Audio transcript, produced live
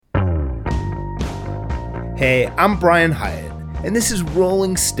Hey, I'm Brian Hyatt, and this is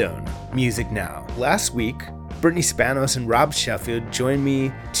Rolling Stone Music Now. Last week, Brittany Spanos and Rob Sheffield joined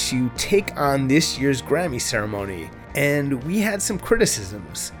me to take on this year's Grammy ceremony, and we had some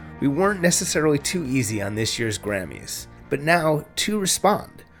criticisms. We weren't necessarily too easy on this year's Grammys. But now, to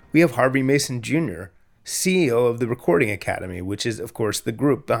respond, we have Harvey Mason Jr., CEO of the Recording Academy, which is, of course, the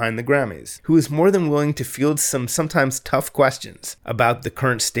group behind the Grammys, who is more than willing to field some sometimes tough questions about the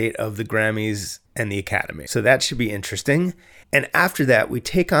current state of the Grammys and the Academy. So that should be interesting. And after that, we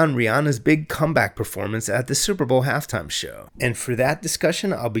take on Rihanna's big comeback performance at the Super Bowl halftime show. And for that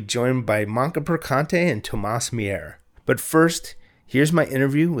discussion, I'll be joined by Manca Percante and Tomas Mier. But first, here's my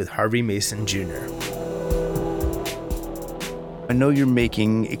interview with Harvey Mason Jr. I know you're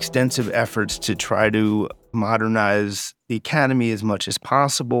making extensive efforts to try to modernize the Academy as much as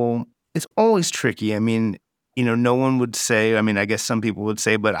possible. It's always tricky. I mean, no one would say, I guess some people would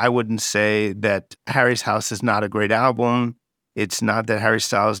say, but I wouldn't say that Harry's House is not a great album. It's not that Harry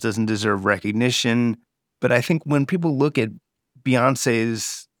Styles doesn't deserve recognition. But I think when people look at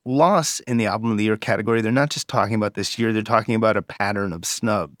Beyonce's loss in the Album of the Year category, they're not just talking about this year, they're talking about a pattern of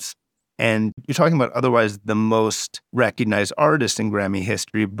snubs. And you're talking about otherwise the most recognized artist in Grammy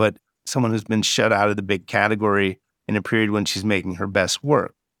history, but someone who's been shut out of the big category in a period when she's making her best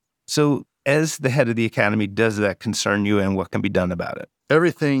work. So as the head of the Academy, does that concern you, and what can be done about it?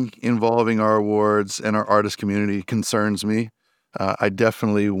 Everything involving our awards and our artist community concerns me. I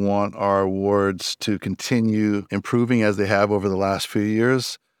definitely want our awards to continue improving as they have over the last few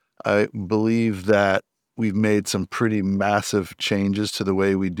years. I believe that we've made some pretty massive changes to the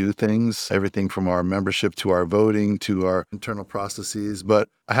way we do things, everything from our membership to our voting to our internal processes. But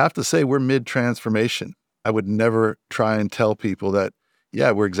I have to say, we're mid-transformation. I would never try and tell people that,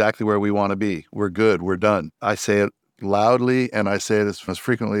 yeah, we're exactly where we want to be. We're good. We're done. I say it loudly, and I say it as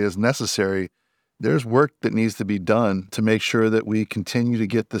frequently as necessary. There's work that needs to be done to make sure that we continue to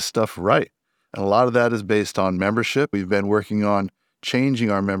get this stuff right. And a lot of that is based on membership. We've been working on changing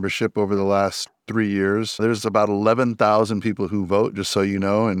our membership over the last 3 years. There's about 11,000 people who vote, just so you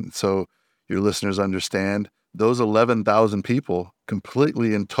know, and so your listeners understand. Those 11,000 people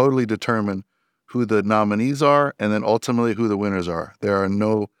completely and totally determine who the nominees are and then ultimately who the winners are. There are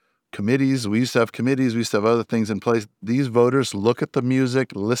no committees. We used to have committees. We used to have other things in place. These voters look at the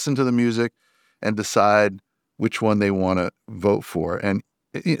music, listen to the music, and decide which one they want to vote for. And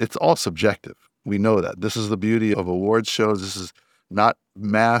it's all subjective. We know that. This is the beauty of awards shows. This is not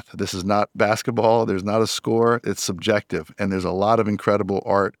math. This is not basketball. There's not a score. It's subjective. And there's a lot of incredible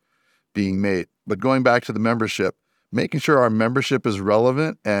art being made. But going back to the membership, making sure our membership is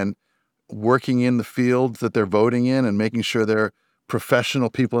relevant and working in the fields that they're voting in and making sure they're professional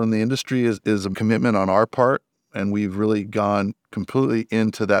people in the industry is a commitment on our part. And we've really gone completely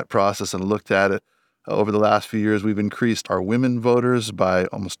into that process and looked at it. Over the last few years, we've increased our women voters by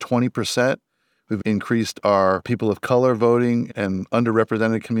almost 20%. We've increased our people of color voting and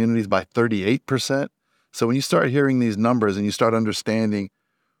underrepresented communities by 38%. So when you start hearing these numbers and you start understanding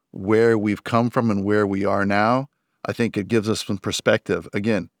where we've come from and where we are now, I think it gives us some perspective.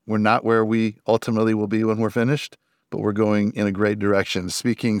 Again, we're not where we ultimately will be when we're finished, but we're going in a great direction.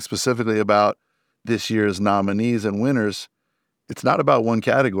 Speaking specifically about this year's nominees and winners, it's not about one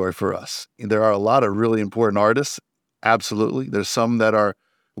category for us. There are a lot of really important artists. Absolutely. There's some that are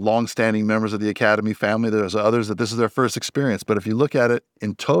longstanding members of the Academy family. There's others that this is their first experience. But if you look at it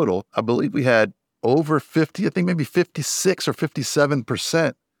in total, I believe we had over 50, I think maybe 56 or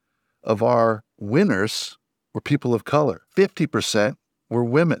 57% of our winners were people of color. 50% were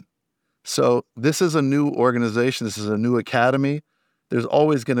women. So this is a new organization. This is a new Academy. There's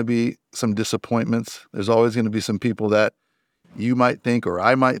always going to be some disappointments. There's always going to be some people that you might think, or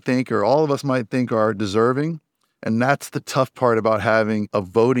I might think, or all of us might think are deserving. And that's the tough part about having a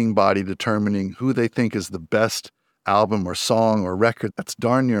voting body determining who they think is the best album or song or record. That's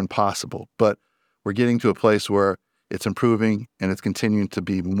darn near impossible. But we're getting to a place where it's improving and it's continuing to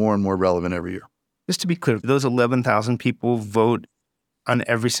be more and more relevant every year. Just to be clear, those 11,000 people vote on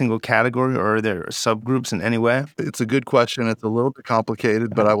every single category, or are there subgroups in any way? It's a good question. It's a little bit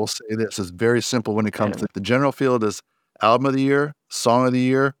complicated, but I will say this is very simple when it comes to the general field is Album of the Year, Song of the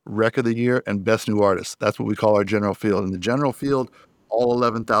Year, Record of the Year, and Best New Artist. That's what we call our general field. In the general field, all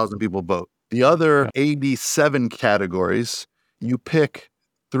 11,000 people vote. The other 87 categories, you pick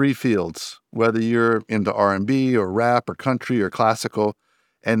 3 fields, whether you're into R&B or rap or country or classical,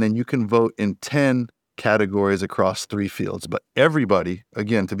 and then you can vote in 10 categories across 3 fields. But everybody,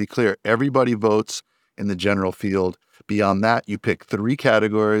 again, to be clear, everybody votes in the general field. Beyond that, you pick 3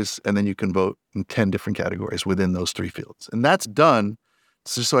 categories, and then you can vote in 10 different categories within those 3 fields. And that's done,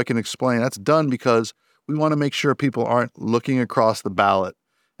 just so I can explain, that's done because We want to make sure people aren't looking across the ballot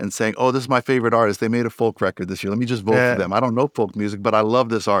and saying, oh, this is my favorite artist. They made a folk record this year. Let me just vote for them. I don't know folk music, but I love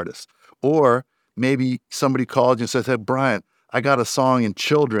this artist. Or maybe somebody called you and says, hey, Brian, I got a song in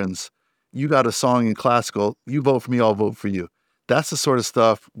children's. You got a song in classical. You vote for me, I'll vote for you. That's the sort of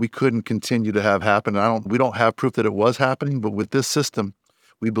stuff we couldn't continue to have happen. We don't have proof that it was happening, but with this system,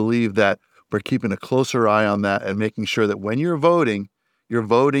 we believe that we're keeping a closer eye on that and making sure that when you're voting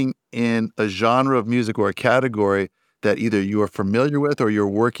in a genre of music or a category that either you are familiar with or you're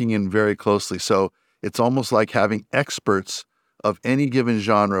working in very closely. So it's almost like having experts of any given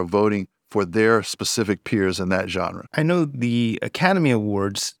genre voting for their specific peers in that genre. I know the Academy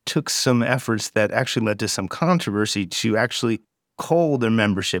Awards took some efforts that actually led to some controversy to actually cull their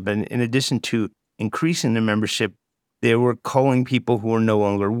membership. And in addition to increasing their membership, they were culling people who were no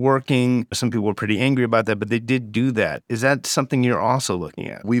longer working. Some people were pretty angry about that, but they did do that. Is that something you're also looking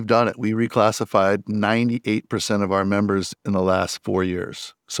at? We've done it. We reclassified 98% of our members in the last 4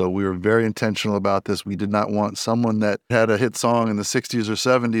 years. So we were very intentional about this. We did not want someone that had a hit song in the 60s or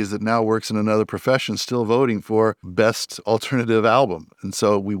 70s that now works in another profession still voting for best alternative album. And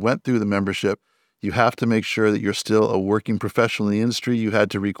so we went through the membership. You have to make sure that you're still a working professional in the industry. You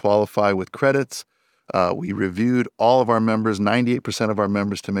had to requalify with credits. We reviewed all of our members, 98% of our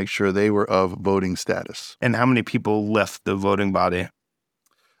members, to make sure they were of voting status. And how many people left the voting body?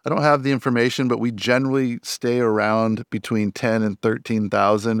 I don't have the information, but we generally stay around between 10 and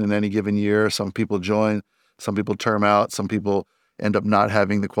 13,000 in any given year. Some people join, some people term out, some people end up not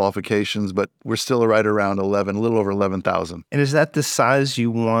having the qualifications, but we're still right around 11, a little over 11,000. And is that the size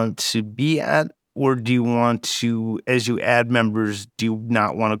you want to be at? Or do you want to, as you add members, do you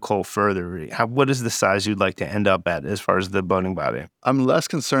not want to cull further? What is the size you'd like to end up at as far as the voting body? I'm less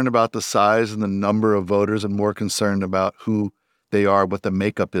concerned about the size and the number of voters and more concerned about who they are, what the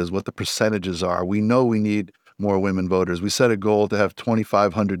makeup is, what the percentages are. We know we need more women voters. We set a goal to have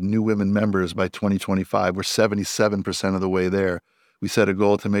 2,500 new women members by 2025. We're 77% of the way there. We set a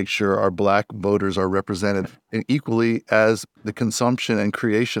goal to make sure our Black voters are represented equally as the consumption and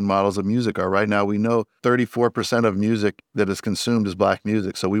creation models of music are. Right now, we know 34% of music that is consumed is Black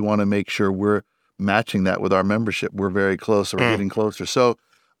music. So we want to make sure we're matching that with our membership. We're very close or getting closer. So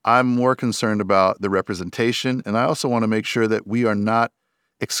I'm more concerned about the representation. And I also want to make sure that we are not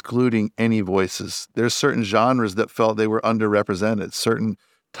excluding any voices. There's certain genres that felt they were underrepresented, certain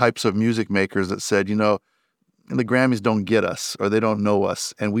types of music makers that said, and the Grammys don't get us or they don't know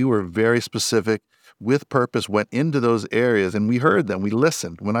us. And we were very specific with purpose, went into those areas and we heard them. We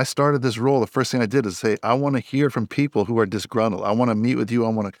listened. When I started this role, the first thing I did is say, I want to hear from people who are disgruntled. I want to meet with you. I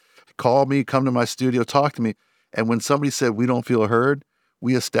want to call me, come to my studio, talk to me. And when somebody said we don't feel heard,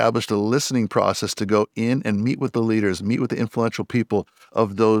 we established a listening process to go in and meet with the leaders, meet with the influential people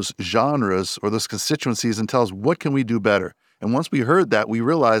of those genres or those constituencies and tell us what can we do better. And once we heard that, we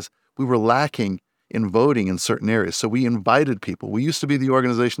realized we were lacking in voting in certain areas. So we invited people. We used to be the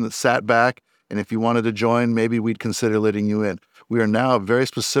organization that sat back, and if you wanted to join, maybe we'd consider letting you in. We are now very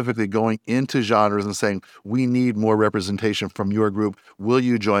specifically going into genres and saying, we need more representation from your group. Will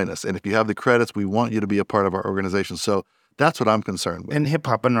you join us? And if you have the credits, we want you to be a part of our organization. So that's what I'm concerned with. And hip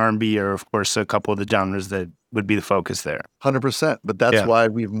hop and R&B are, of course, a couple of the genres that would be the focus there. 100%. But that's why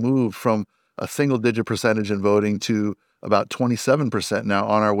we've moved from a single-digit percentage in voting to about 27% now,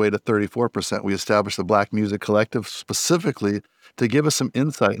 on our way to 34%. We established the Black Music Collective specifically to give us some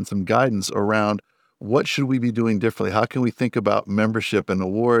insight and some guidance around what should we be doing differently? How can we think about membership and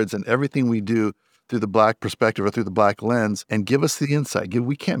awards and everything we do through the Black perspective or through the Black lens, and give us the insight.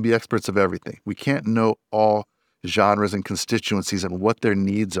 We can't be experts of everything. We can't know all genres and constituencies and what their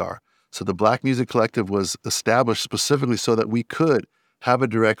needs are. So the Black Music Collective was established specifically so that we could have a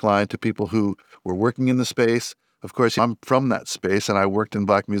direct line to people who were working in the space. Of course, I'm from that space and I worked in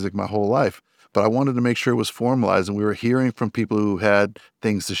Black music my whole life, but I wanted to make sure it was formalized and we were hearing from people who had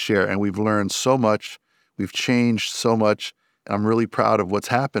things to share. And we've learned so much. We've changed so much. And I'm really proud of what's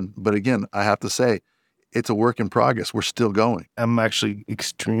happened. But again, I have to say, it's a work in progress. We're still going. I'm actually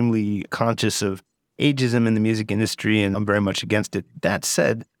extremely conscious of ageism in the music industry, and I'm very much against it. That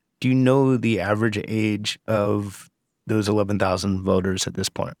said, do you know the average age of those 11,000 voters at this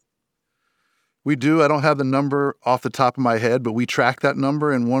point? We do. I don't have the number off the top of my head, but we track that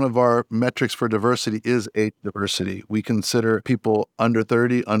number. And one of our metrics for diversity is age diversity. We consider people under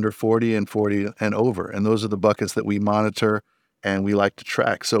 30, under 40, and 40 and over. And those are the buckets that we monitor and we like to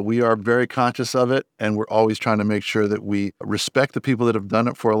track. So we are very conscious of it. And we're always trying to make sure that we respect the people that have done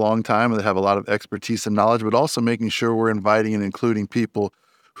it for a long time and that have a lot of expertise and knowledge, but also making sure we're inviting and including people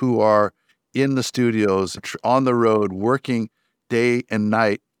who are in the studios, on the road, working day and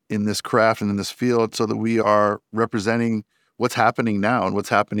night in this craft and in this field so that we are representing what's happening now and what's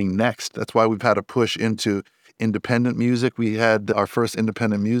happening next. That's why we've had a push into independent music. We had our first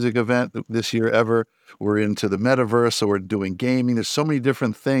independent music event this year ever. We're into the metaverse, so we're doing gaming. There's so many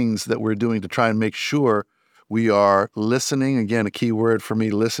different things that we're doing to try and make sure we are listening. Again, a key word for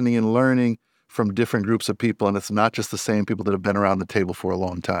me, listening and learning from different groups of people. And it's not just the same people that have been around the table for a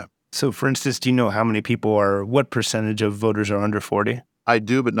long time. So for instance, do you know how many people what percentage of voters are under 40? I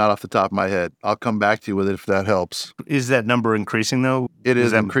do, but not off the top of my head. I'll come back to you with it if that helps. Is that number increasing though? It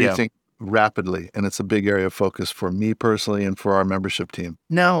is increasing rapidly, and it's a big area of focus for me personally and for our membership team.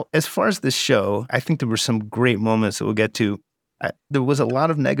 Now, as far as this show, I think there were some great moments that we'll get to. There was a lot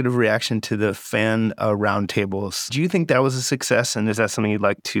of negative reaction to the fan roundtables. Do you think that was a success, and is that something you'd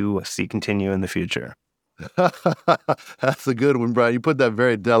like to see continue in the future? That's a good one, Brian. You put that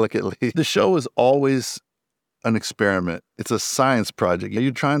very delicately. The show is always an experiment. It's a science project.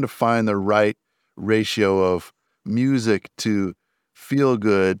 You're trying to find the right ratio of music to feel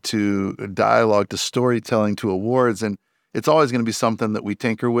good, to dialogue, to storytelling, to awards. And it's always going to be something that we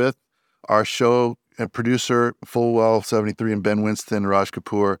tinker with. Our show and producer, Fullwell 73 and Ben Winston, Raj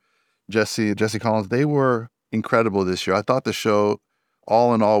Kapoor, Jesse Collins, they were incredible this year. I thought the show,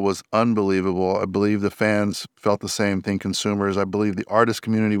 all in all, was unbelievable. I believe the fans felt the same thing, consumers. I believe the artist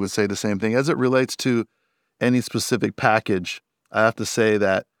community would say the same thing. As it relates to any specific package, I have to say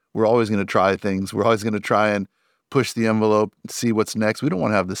that we're always going to try things. We're always going to try and push the envelope, see what's next. We don't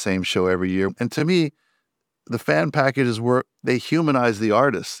want to have the same show every year. And to me, the fan packages they humanized the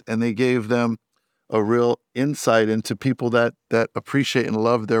artists, and they gave them a real insight into people that appreciate and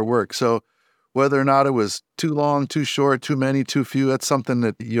love their work. So whether or not it was too long, too short, too many, too few, that's something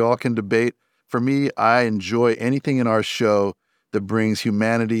that you all can debate. For me, I enjoy anything in our show that brings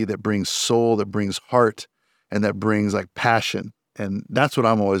humanity, that brings soul, that brings heart, and that brings like passion. And that's what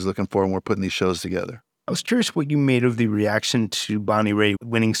I'm always looking for when we're putting these shows together. I was curious what you made of the reaction to Bonnie Raitt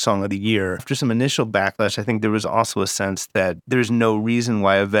winning Song of the Year. After some initial backlash, I think there was also a sense that there's no reason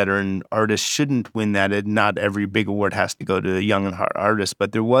why a veteran artist shouldn't win that. And not every big award has to go to a young and hot artist,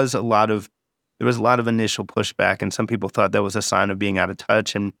 but there was a lot of initial pushback, and some people thought that was a sign of being out of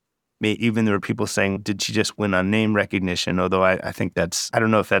touch. And even there were people saying, did she just win on name recognition? Although I think I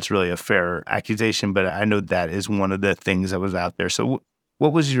don't know if that's really a fair accusation, but I know that is one of the things that was out there. So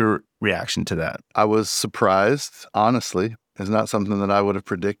what was your reaction to that? I was surprised, honestly. It's not something that I would have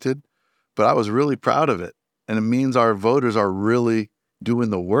predicted, but I was really proud of it. And it means our voters are really doing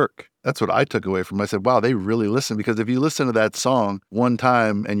the work. That's what I took away from it. I said, wow, they really listen. Because if you listen to that song one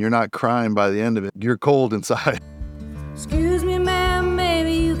time and you're not crying by the end of it, you're cold inside. Excuse me, ma'am,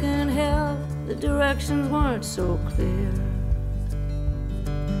 maybe you can help. The directions weren't so clear.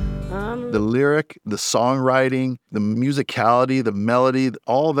 The lyric, the songwriting, the musicality, the melody,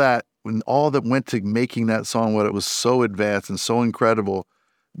 all that went to making that song what it was, so advanced and so incredible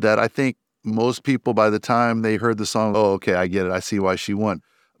that I think most people, by the time they heard the song, oh, okay, I get it. I see why she won.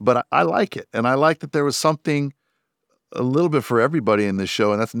 But I like it. And I like that there was something a little bit for everybody in this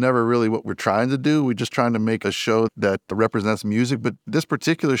show. And that's never really what we're trying to do. We're just trying to make a show that represents music. But this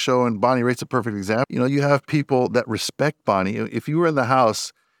particular show, and Bonnie Raitt's a perfect example, you have people that respect Bonnie. If you were in the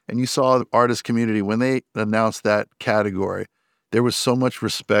house and you saw the artist community, when they announced that category, there was so much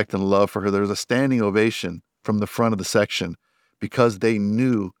respect and love for her. There was a standing ovation from the front of the section because they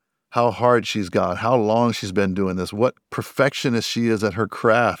knew how hard she's gone, how long she's been doing this, what perfectionist she is at her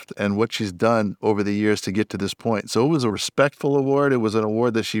craft, and what she's done over the years to get to this point. So it was a respectful award. It was an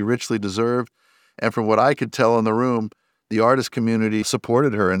award that she richly deserved. And from what I could tell in the room, the artist community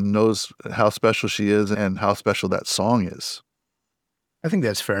supported her and knows how special she is and how special that song is. I think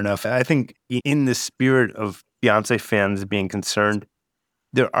that's fair enough. I think in the spirit of Beyonce fans being concerned,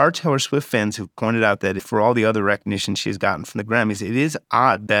 there are Taylor Swift fans who've pointed out that for all the other recognition she's gotten from the Grammys, it is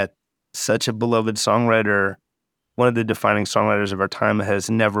odd that such a beloved songwriter, one of the defining songwriters of our time, has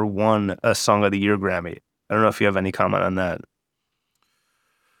never won a Song of the Year Grammy. I don't know if you have any comment on that.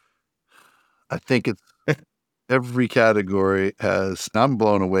 I think it's every category has, I'm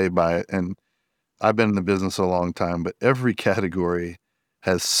blown away by it, and I've been in the business a long time, but every category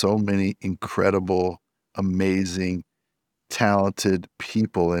has so many incredible, amazing, talented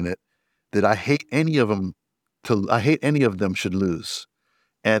people in it that I hate any of them should lose.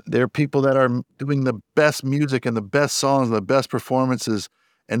 And there are people that are doing the best music and the best songs and the best performances,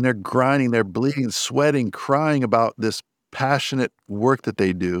 and they're grinding, they're bleeding, sweating, crying about this passionate work that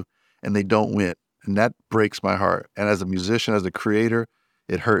they do, and they don't win. And that breaks my heart. And as a musician, as a creator,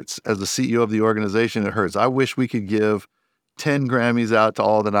 it hurts. As the CEO of the organization, it hurts. I wish we could give 10 Grammys out to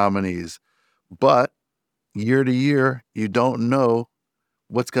all the nominees. But year to year, you don't know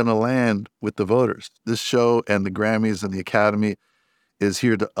what's going to land with the voters. This show and the Grammys and the Academy is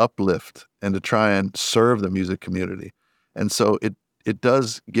here to uplift and to try and serve the music community. And so it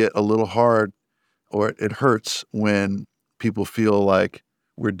does get a little hard, or it hurts when people feel like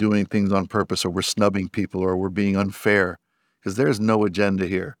we're doing things on purpose, or we're snubbing people, or we're being unfair, because there's no agenda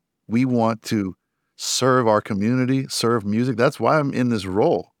here. We want to serve our community, serve music. That's why I'm in this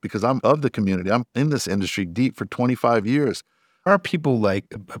role, because I'm of the community. I'm in this industry deep for 25 years. There are people like,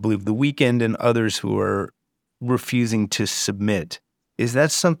 I believe, The Weeknd and others who are refusing to submit. Is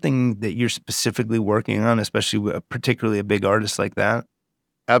that something that you're specifically working on, especially with particularly a big artist like that?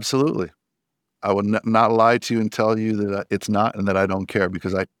 Absolutely. I would not lie to you and tell you that it's not, and that I don't care,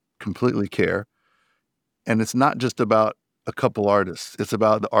 because I completely care. And it's not just about a couple artists. It's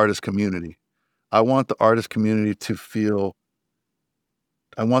about the artist community. I want the artist community to feel,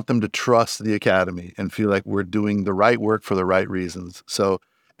 I want them to trust the Academy and feel like we're doing the right work for the right reasons. So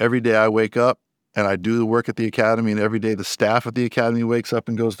every day I wake up and I do the work at the Academy, and every day the staff at the Academy wakes up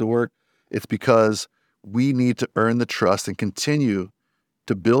and goes to work, it's because we need to earn the trust and continue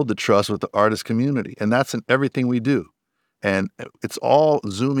to build the trust with the artist community. And that's in everything we do. And it's all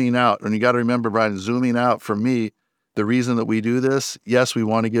zooming out. And you got to remember, Brian, zooming out for me, the reason that we do this, yes, we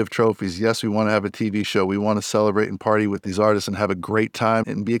want to give trophies. Yes, we want to have a TV show. We want to celebrate and party with these artists and have a great time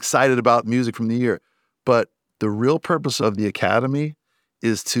and be excited about music from the year. But the real purpose of the Academy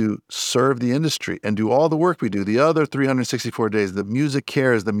is to serve the industry and do all the work we do, the other 364 days, the music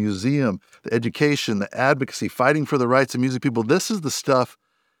cares, the museum, the education, the advocacy, fighting for the rights of music people. This is the stuff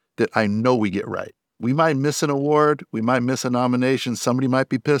that I know we get right. We might miss an award, we might miss a nomination, somebody might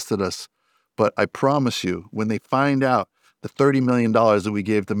be pissed at us, but I promise you, when they find out the $30 million that we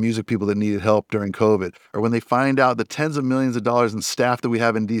gave to music people that needed help during COVID, or when they find out the tens of millions of dollars in staff that we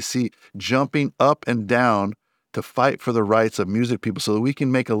have in DC jumping up and down to fight for the rights of music people so that we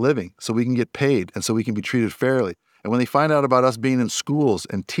can make a living, so we can get paid, and so we can be treated fairly. And when they find out about us being in schools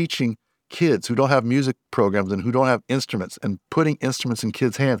and teaching kids who don't have music programs and who don't have instruments and putting instruments in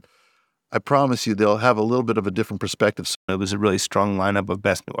kids' hands, I promise you they'll have a little bit of a different perspective. It was a really strong lineup of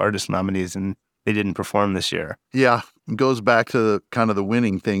Best New Artist nominees, and they didn't perform this year. Yeah, it goes back to kind of the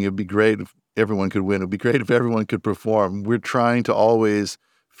winning thing. It'd be great if everyone could win. It'd be great if everyone could perform. We're trying to always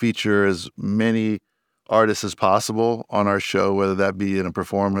feature as many artists as possible on our show, whether that be in a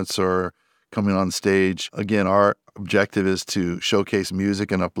performance or coming on stage. Again, our objective is to showcase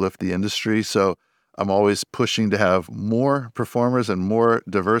music and uplift the industry. So I'm always pushing to have more performers and more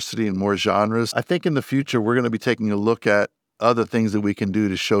diversity and more genres. I think in the future, we're going to be taking a look at other things that we can do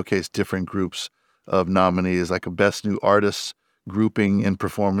to showcase different groups of nominees, like a Best New Artist grouping and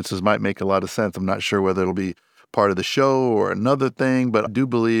performances might make a lot of sense. I'm not sure whether it'll be part of the show or another thing, but I do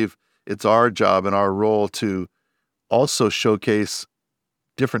believe it's our job and our role to also showcase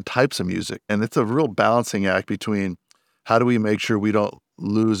different types of music. And it's a real balancing act between how do we make sure we don't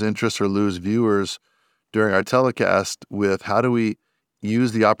lose interest or lose viewers during our telecast with how do we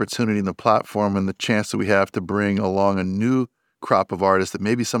use the opportunity and the platform and the chance that we have to bring along a new crop of artists that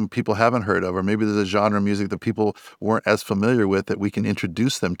maybe some people haven't heard of, or maybe there's a genre of music that people weren't as familiar with that we can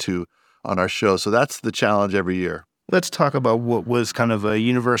introduce them to on our show. So that's the challenge every year. Let's talk about what was kind of a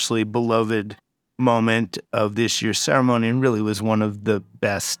universally beloved moment of this year's ceremony, and really was one of the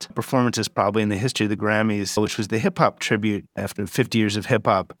best performances probably in the history of the Grammys, which was the hip-hop tribute after 50 years of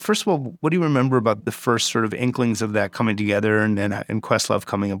hip-hop. First of all, what do you remember about the first sort of inklings of that coming together and Questlove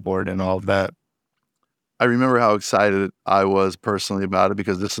coming aboard and all of that? I remember how excited I was personally about it,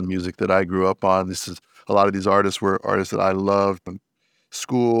 because this is music that I grew up on. A lot of these artists were artists that I loved in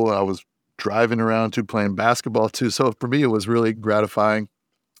school. I was driving around to, playing basketball too. So for me, it was really gratifying.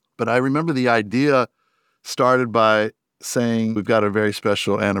 But I remember the idea started by saying, we've got a very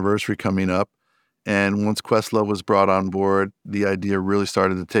special anniversary coming up. And once Questlove was brought on board, the idea really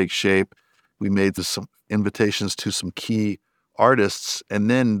started to take shape. We made some invitations to some key artists, and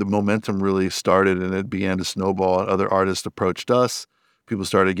then the momentum really started and it began to snowball. Other artists approached us. People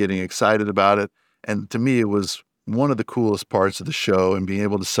started getting excited about it. And to me, it was one of the coolest parts of the show, and being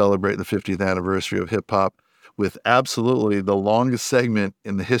able to celebrate the 50th anniversary of hip hop with absolutely the longest segment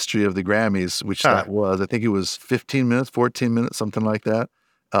in the history of the Grammys, which that was. I think it was 15 minutes, 14 minutes, something like that.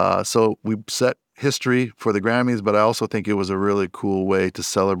 So we set history for the Grammys, but I also think it was a really cool way to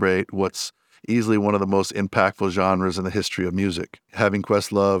celebrate what's easily one of the most impactful genres in the history of music. Having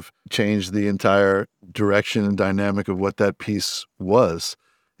Questlove change the entire direction and dynamic of what that piece was.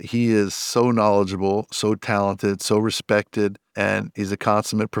 He is so knowledgeable, so talented, so respected, and he's a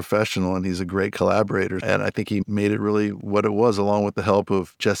consummate professional, and he's a great collaborator. And I think he made it really what it was, along with the help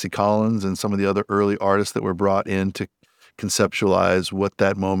of Jesse Collins and some of the other early artists that were brought in to conceptualize what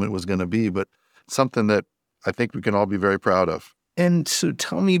that moment was going to be, but something that I think we can all be very proud of. And so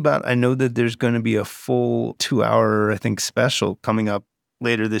tell me about, I know that there's going to be a full 2-hour, I think, special coming up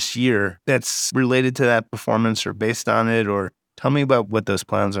later this year that's related to that performance or based on it, or tell me about what those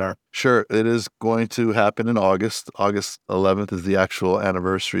plans are. Sure. It is going to happen in August. August 11th is the actual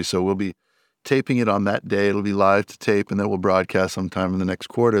anniversary. So we'll be taping it on that day. It'll be live to tape, and then we'll broadcast sometime in the next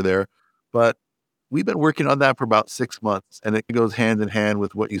quarter there. But we've been working on that for about 6 months, and it goes hand in hand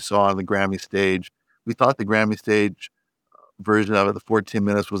with what you saw on the Grammy stage. We thought the Grammy stage version of it, the 14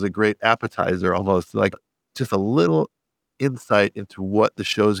 minutes, was a great appetizer, almost like just a little insight into what the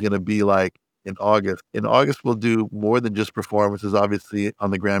show is going to be like in August. In August, we'll do more than just performances. Obviously,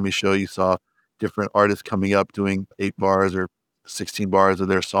 on the Grammy show, you saw different artists coming up doing 8 bars or 16 bars of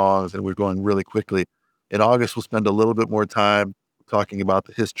their songs, and we're going really quickly. In August, we'll spend a little bit more time talking about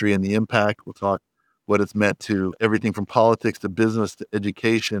the history and the impact. We'll talk what it's meant to everything from politics to business to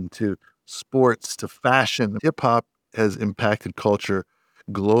education to sports to fashion. Hip hop has impacted culture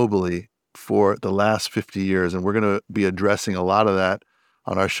globally for the last 50 years, and we're going to be addressing a lot of that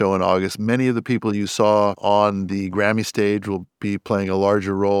on our show in August. Many of the people you saw on the Grammy stage will be playing a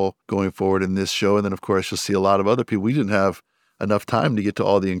larger role going forward in this show, and then, of course, you'll see a lot of other people. We didn't have enough time to get to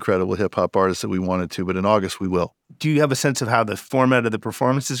all the incredible hip-hop artists that we wanted to, but in August we will. Do you have a sense of how the format of the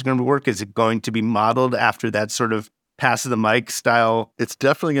performance is going to work? Is it going to be modeled after that sort of pass the mic style? It's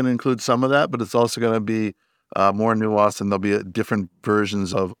definitely going to include some of that, but it's also going to be more nuanced, and there'll be different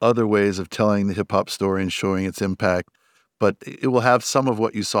versions of other ways of telling the hip-hop story and showing its impact. But it will have some of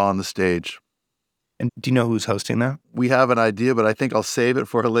what you saw on the stage. And do you know who's hosting that? We have an idea, but I think I'll save it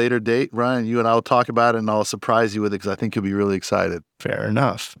for a later date. Ryan, you and I will talk about it, and I'll surprise you with it because I think you'll be really excited. Fair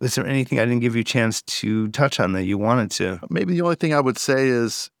enough. Is there anything I didn't give you a chance to touch on that you wanted to? Maybe the only thing I would say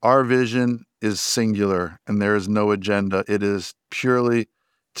is our vision is singular, and there is no agenda. It is purely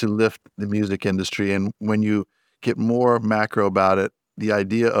to lift the music industry. And when you get more macro about it, the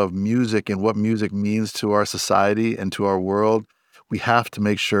idea of music and what music means to our society and to our world, we have to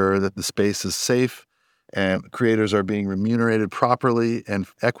make sure that the space is safe and creators are being remunerated properly and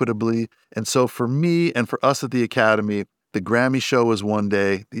equitably. And so for me and for us at the Academy, the Grammy show is one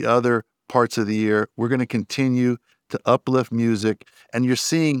day. The other parts of the year, we're going to continue to uplift music, and you're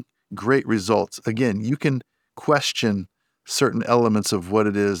seeing great results. Again, you can question certain elements of what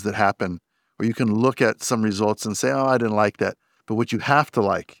it is that happened, or you can look at some results and say, oh, I didn't like that. But what you have to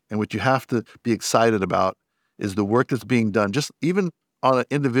like and what you have to be excited about is the work that's being done, just even on an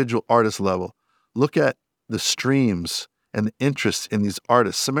individual artist level. Look at the streams and the interest in these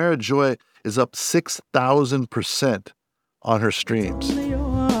artists. Samara Joy is up 6,000% on her streams.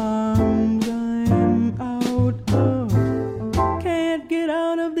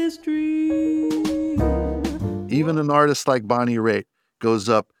 Even an artist like Bonnie Raitt goes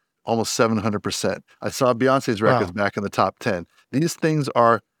up almost 700%. I saw Beyonce's records back in the top 10. These things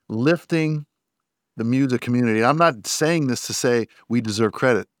are lifting the music community. And I'm not saying this to say we deserve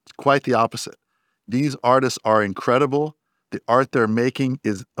credit. It's quite the opposite. These artists are incredible. The art they're making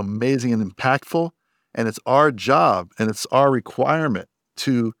is amazing and impactful. And it's our job and it's our requirement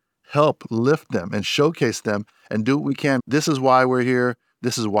to help lift them and showcase them and do what we can. This is why we're here.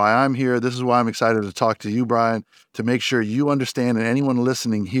 This is why I'm here. This is why I'm excited to talk to you, Brian, to make sure you understand and anyone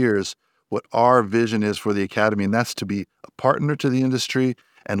listening hears what our vision is for the Academy. And that's to be a partner to the industry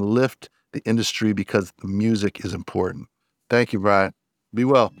and lift the industry because the music is important. Thank you, Brian. Be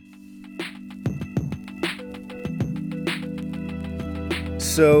well.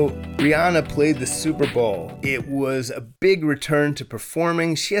 So Rihanna played the Super Bowl. It was a big return to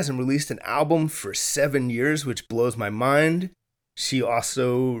performing. She hasn't released an album for 7 years, which blows my mind. She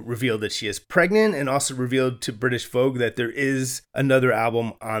also revealed that she is pregnant and also revealed to British Vogue that there is another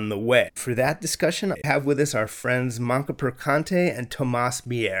album on the way. For that discussion, I have with us our friends Manka Percante and Tomas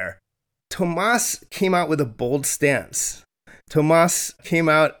Mier. Tomas came out with a bold stance. Tomas came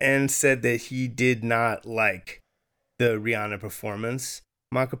out and said that he did not like the Rihanna performance.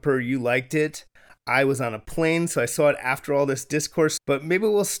 Manka, you liked it. I was on a plane, so I saw it after all this discourse. But maybe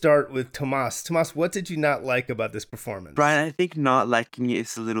we'll start with Tomas. Tomas, what did you not like about this performance? Brian, I think not liking it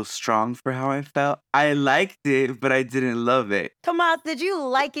is a little strong for how I felt. I liked it, but I didn't love it. Tomas, did you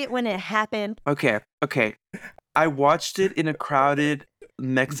like it when it happened? Okay. I watched it in a crowded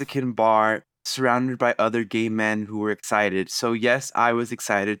Mexican bar surrounded by other gay men who were excited. So yes, I was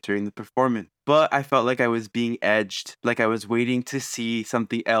excited during the performance. But I felt like I was being edged, like I was waiting to see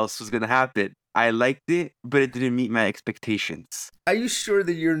something else was going to happen. I liked it, but it didn't meet my expectations. Are you sure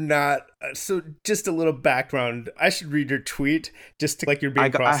that you're not? So just a little background. I should read your tweet just to like you're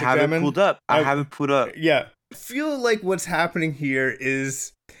being cross-examined. I have it pulled up. Yeah. I feel like what's happening here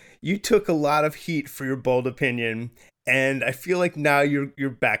is you took a lot of heat for your bold opinion, and I feel like now you're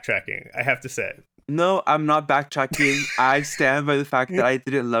backtracking, I have to say. No, I'm not backtracking. I stand by the fact that I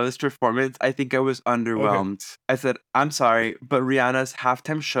didn't love this performance. I think I was underwhelmed. Okay. I said, I'm sorry, but Rihanna's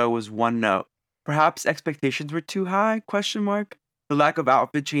halftime show was one note. Perhaps expectations were too high? Question mark. The lack of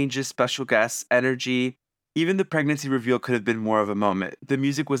outfit changes, special guests, energy, even the pregnancy reveal could have been more of a moment. The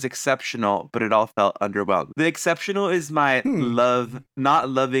music was exceptional, but it all felt underwhelmed. The exceptional is my love, not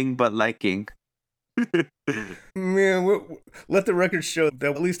loving, but liking. Man, let the record show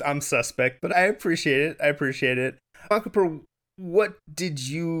that at least I'm suspect, but I appreciate it. Akapur, what did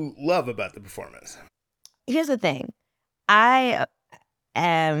you love about the performance? Here's the thing. I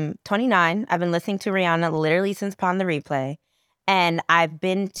am 29. I've been listening to Rihanna literally since Pon the Replay, and I've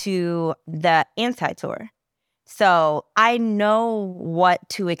been to the Anti-Tour. So I know what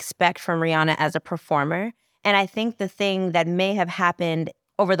to expect from Rihanna as a performer, and I think the thing that may have happened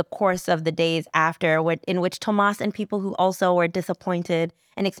over the course of the days after, in which Tomas and people who also were disappointed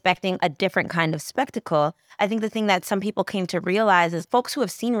and expecting a different kind of spectacle, I think the thing that some people came to realize is folks who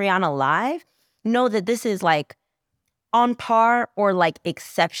have seen Rihanna live know that this is like on par or like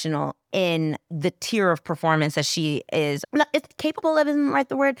exceptional in the tier of performance that she is, it's capable of, isn't right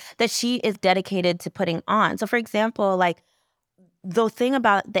the word, that she is dedicated to putting on. So for example, like the thing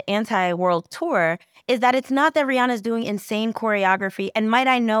about the Anti-World Tour is that it's not that Rihanna's doing insane choreography. And might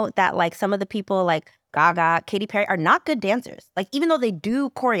I note that like some of the people like Gaga, Katy Perry are not good dancers. Like even though they do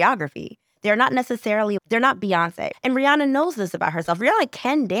choreography, they're not Beyonce. And Rihanna knows this about herself. Rihanna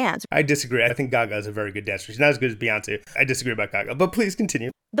can dance. I disagree. I think Gaga is a very good dancer. She's not as good as Beyonce. I disagree about Gaga, but please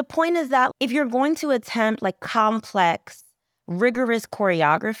continue. The point is that if you're going to attempt like complex, rigorous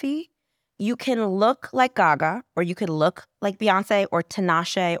choreography, you can look like Gaga, or you could look like Beyonce or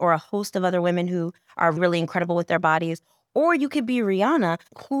Tinashe or a host of other women who are really incredible with their bodies. Or you could be Rihanna,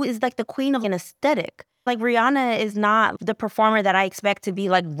 who is like the queen of an aesthetic. Like Rihanna is not the performer that I expect to be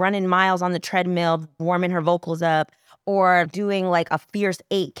like running miles on the treadmill, warming her vocals up, or doing like a fierce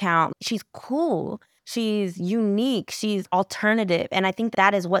 8 count. She's cool. She's unique. She's alternative. And I think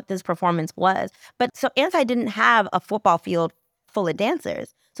that is what this performance was. But so Anti didn't have a football field full of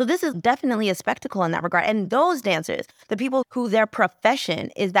dancers. So this is definitely a spectacle in that regard. And those dancers, the people who their profession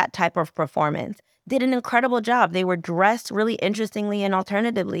is that type of performance, did an incredible job. They were dressed really interestingly and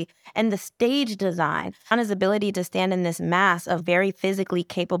alternatively. And the stage design, Anna's ability to stand in this mass of very physically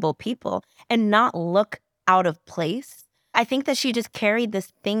capable people and not look out of place. I think that she just carried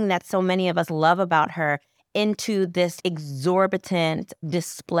this thing that so many of us love about her into this exorbitant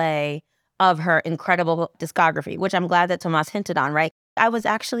display of her incredible discography, which I'm glad that Tomas hinted on, right? I was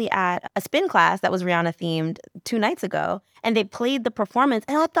actually at a spin class that was Rihanna themed 2 nights ago, and they played the performance,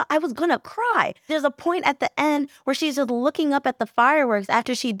 and I thought I was gonna cry. There's a point at the end where she's just looking up at the fireworks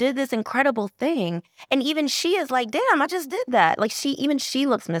after she did this incredible thing, and even she is like, damn, I just did that. Like she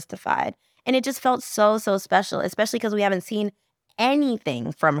looks mystified. And it just felt so, so special, especially because we haven't seen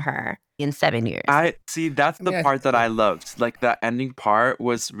anything from her in 7 years. I see, that's the part that I loved. Like that ending part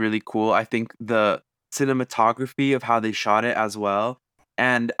was really cool. I think the cinematography of how they shot it as well.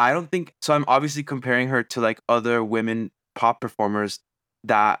 And I don't think, so I'm obviously comparing her to like other women pop performers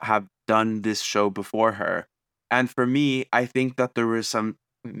that have done this show before her. And for me, I think that there were some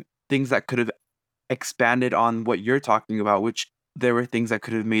things that could have expanded on what you're talking about, which there were things that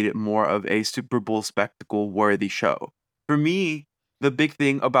could have made it more of a Super Bowl spectacle worthy show. For me, the big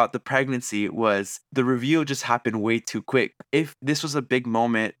thing about the pregnancy was the reveal just happened way too quick. If this was a big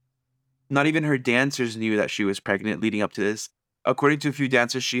moment, not even her dancers knew that she was pregnant leading up to this. According to a few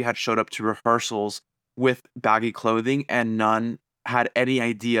dancers, she had showed up to rehearsals with baggy clothing and none had any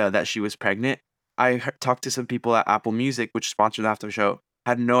idea that she was pregnant. I talked to some people at Apple Music, which sponsored the after show,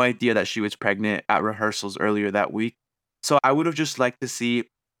 had no idea that she was pregnant at rehearsals earlier that week. So I would have just liked to see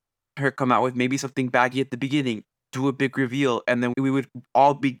her come out with maybe something baggy at the beginning, do a big reveal, and then we would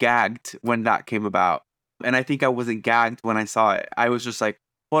all be gagged when that came about. And I think I wasn't gagged when I saw it. I was just like,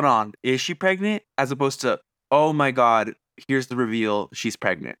 hold on, is she pregnant? As opposed to, oh my God, here's the reveal, she's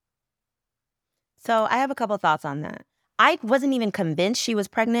pregnant. So I have a couple thoughts on that. I wasn't even convinced she was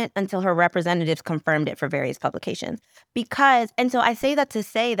pregnant until her representatives confirmed it for various publications. And so I say that to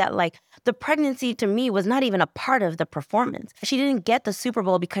say that like the pregnancy to me was not even a part of the performance. She didn't get the Super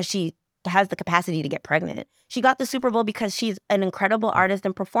Bowl because she has the capacity to get pregnant. She got the Super Bowl because she's an incredible artist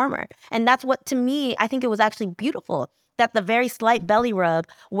and performer. And that's what, to me, I think it was actually beautiful that the very slight belly rub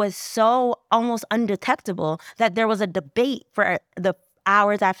was so almost undetectable that there was a debate for the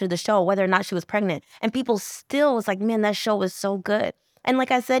hours after the show whether or not she was pregnant. And people still was like, man, that show was so good. And like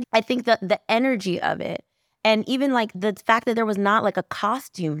I said, I think that the energy of it And even like the fact that there was not like a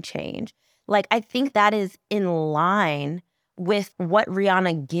costume change, like I think that is in line with what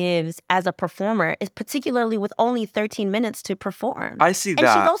Rihanna gives as a performer, is particularly with only 13 minutes to perform. I see And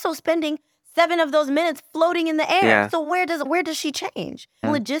that. she's also spending 7 of those minutes floating in the air. Yeah. So where does she change?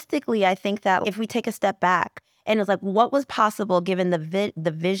 Logistically, I think that if we take a step back and it's like what was possible given the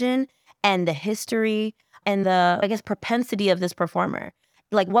vision and the history and the, I guess, propensity of this performer,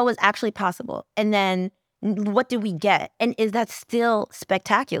 like what was actually possible, and then what did we get, and is that still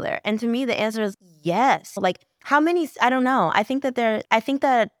spectacular? And to me, the answer is yes. Like how many? I don't know. I think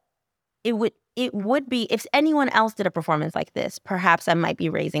that it would be, if anyone else did a performance like this, perhaps I might be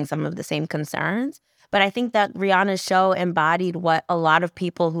raising some of the same concerns. But I think that Rihanna's show embodied what a lot of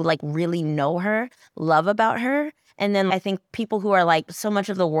people who like really know her love about her. And then I think people who are like, so much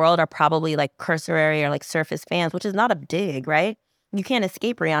of the world are probably like cursory or like surface fans, which is not a dig, right? You can't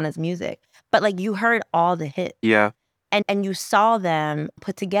escape Rihanna's music. But like you heard all the hits. Yeah. And you saw them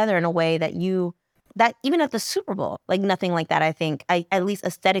put together in a way that even at the Super Bowl, like nothing like that, I think, at least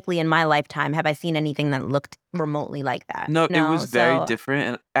aesthetically in my lifetime, have I seen anything that looked remotely like that. No, it was very So,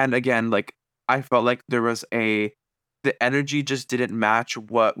 different. And again, like I felt like the energy just didn't match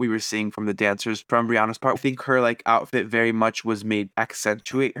what we were seeing from the dancers from Rihanna's part. I think her like outfit very much was made to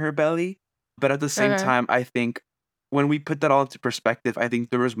accentuate her belly. But at the same time, I think when we put that all into perspective, I think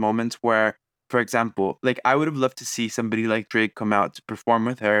there was moments where, for example, like I would have loved to see somebody like Drake come out to perform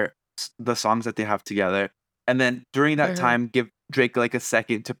with her the songs that they have together. And then during that time, give Drake like a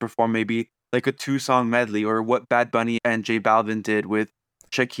second to perform maybe like a 2-song medley, or what Bad Bunny and J Balvin did with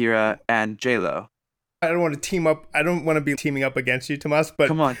Shakira and J-Lo. I don't want to team up. I don't want to be teaming up against you, Tomas, but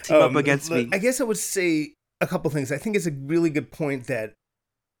Come on, team up against me. I guess I would say a couple things. I think it's a really good point that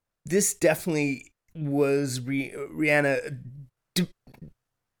this definitely was Rihanna.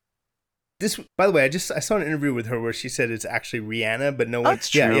 This, by the way, I saw an interview with her where she said it's actually Rihanna, but no one. That's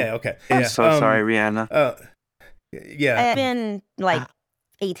true. Yeah, okay. I'm so sorry, Rihanna. Yeah. It's been like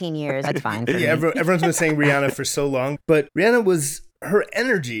 18 years. That's fine. For me. Everyone's been saying Rihanna for so long, but Rihanna her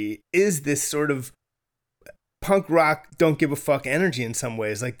energy is this sort of punk rock, don't give a fuck energy in some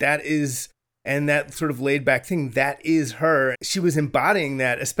ways. Like that is, and that sort of laid back thing, that is her. She was embodying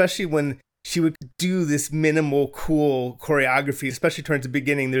that, especially when she would do this minimal, cool choreography, especially towards the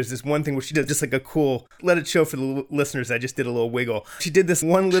beginning. There's this one thing where she does just like a cool, let it show for the listeners, I just did a little wiggle. She did this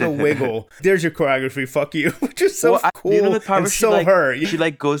one little wiggle. There's your choreography, fuck you. Which is so cool, you know, the part and where so like, her. She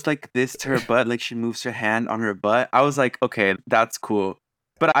like goes like this to her butt, like she moves her hand on her butt. I was like, okay, that's cool.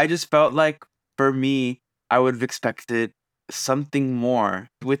 But I just felt like, for me, I would have expected something more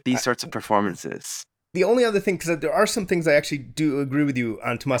with these sorts of performances. The only other thing, because there are some things I actually do agree with you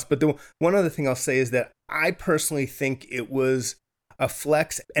on, Tomas, but the one other thing I'll say is that I personally think it was a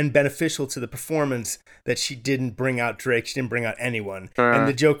flex and beneficial to the performance that she didn't bring out Drake. She didn't bring out anyone. And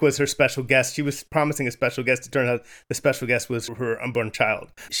the joke was her special guest. She was promising a special guest. It turned out the special guest was her unborn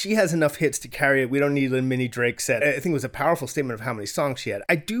child. She has enough hits to carry it. We don't need a mini Drake set. I think it was a powerful statement of how many songs she had.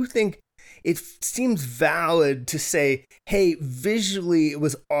 I do think it seems valid to say, hey, visually, it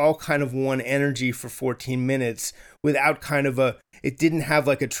was all kind of one energy for 14 minutes without kind of it didn't have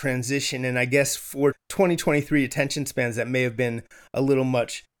like a transition. And I guess for 2023 attention spans, that may have been a little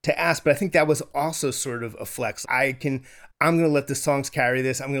much to ask, but I think that was also sort of a flex. I'm going to let the songs carry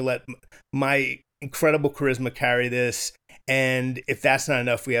this. I'm going to let my incredible charisma carry this. And if that's not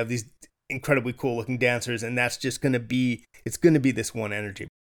enough, we have these incredibly cool looking dancers, and that's just going to be this one energy.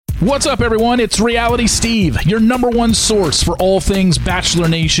 What's up, everyone? It's Reality Steve, your number one source for all things Bachelor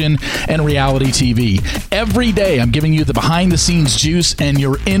Nation and reality TV. Every day, I'm giving you the behind-the-scenes juice and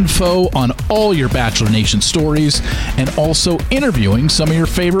your info on all your Bachelor Nation stories, and also interviewing some of your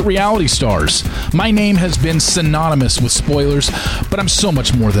favorite reality stars. My name has been synonymous with spoilers, but I'm so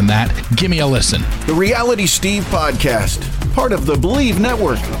much more than that. Give me a listen. The Reality Steve Podcast, part of the Believe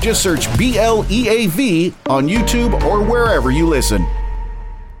Network. Just search BLEAV on YouTube or wherever you listen.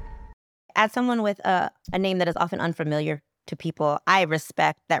 As someone with a name that is often unfamiliar to people, I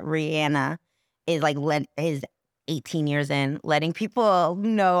respect that Rihanna is is 18 years in, letting people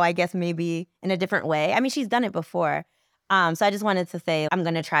know, I guess, maybe in a different way. I mean, she's done it before. So I just wanted to say, I'm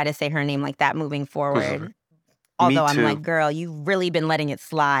going to try to say her name like that moving forward. Although I'm like, girl, you've really been letting it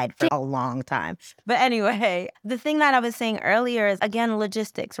slide for a long time. But anyway, the thing that I was saying earlier is, again,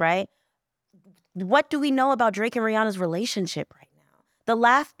 logistics, right? What do we know about Drake and Rihanna's relationship right now?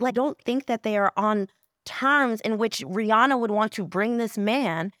 I don't think that they are on terms in which Rihanna would want to bring this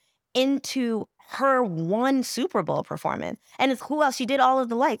man into her one Super Bowl performance. And it's who else? She did all of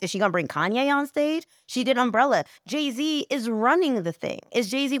the lights. Is she gonna bring Kanye on stage? She did Umbrella. Jay-Z is running the thing. Is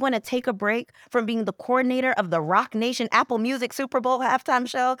Jay-Z gonna take a break from being the coordinator of the Rock Nation Apple Music Super Bowl halftime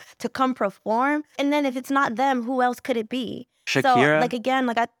show to come perform? And then if it's not them, who else could it be? Shakira? So, like, again,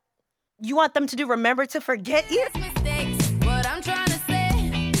 like, you want them to do Remember to Forget You? Mistakes, what I'm trying to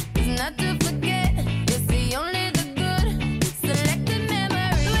say is not to forget. It's the only the good selected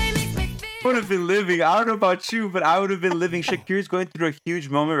memory makes me feel. I would have been living. I don't know about you, but I would have been living. Shakira's going through a huge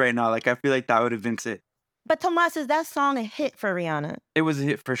moment right now. Like, I feel like that would have been it. But Tomas, is that song a hit for Rihanna? It was a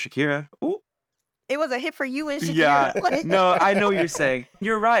hit for Shakira. Ooh. It was a hit for you and Shakira. Yeah. No, I know what you're saying.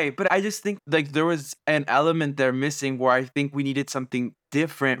 You're right. But I just think like there was an element there missing where I think we needed something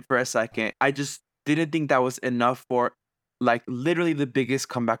different for a second. I just didn't think that was enough for like literally the biggest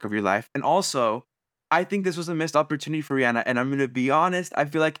comeback of your life. And also, I think this was a missed opportunity for Rihanna. And I'm going to be honest. I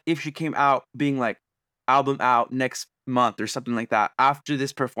feel like if she came out being like album out next month or something like that after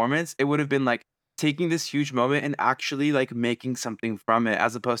this performance, it would have been like taking this huge moment and actually like making something from it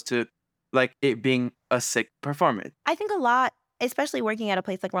as opposed to like it being a sick performance. I think a lot, especially working at a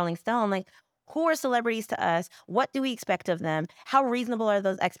place like Rolling Stone, like, who are celebrities to us? What do we expect of them? How reasonable are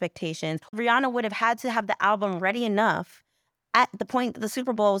those expectations? Rihanna would have had to have the album ready enough at the point that the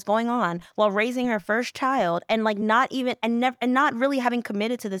Super Bowl was going on while raising her first child and like not really having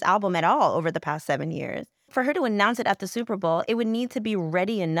committed to this album at all over the past 7 years. For her to announce it at the Super Bowl, it would need to be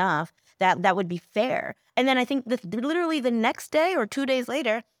ready enough that would be fair. And then I think literally the next day or 2 days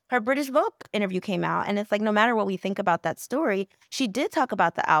later, her British Vogue interview came out. And it's like, no matter what we think about that story, she did talk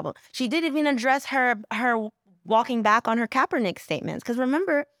about the album. She did even address her walking back on her Kaepernick statements. Because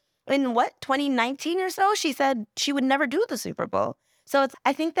remember, in 2019 or so, she said she would never do the Super Bowl. So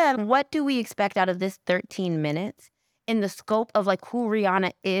I think that what do we expect out of this 13 minutes in the scope of like who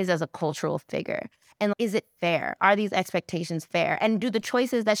Rihanna is as a cultural figure? And is it fair? Are these expectations fair? And do the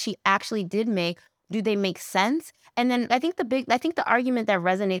choices that she actually did make, do they make sense? And then I think the argument that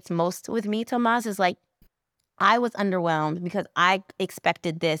resonates most with me, Tomas, is like, I was underwhelmed because I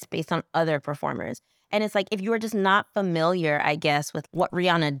expected this based on other performers. And it's like, if you are just not familiar, I guess, with what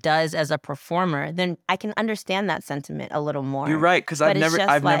Rihanna does as a performer, then I can understand that sentiment a little more. You're right, because I've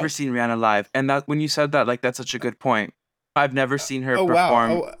never seen Rihanna live. And that when you said that, like, that's such a good point. I've never seen her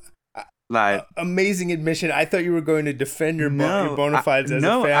perform live. Amazing admission. I thought you were going to defend your bona fides as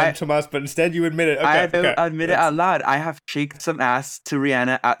a fan, Tomas, but instead you admit it. Okay, I admit it out loud. I have shaken some ass to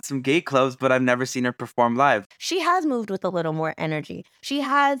Rihanna at some gay clubs, but I've never seen her perform live. She has moved with a little more energy. She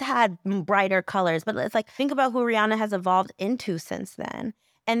has had brighter colors, but it's like, think about who Rihanna has evolved into since then.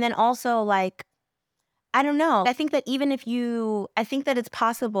 And then also, like, I don't know. I think that it's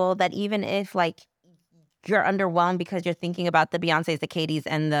possible that even if, like, you're underwhelmed because you're thinking about the Beyoncés, the Katies,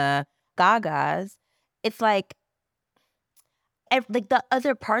 and the Gagas, it's like the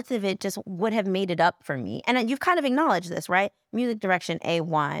other parts of it just would have made it up for me. And you've kind of acknowledged this, right? Music direction,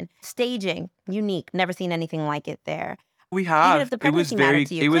 A1. Staging, unique. Never seen anything like it there. We have. Even if the pregnancy mattered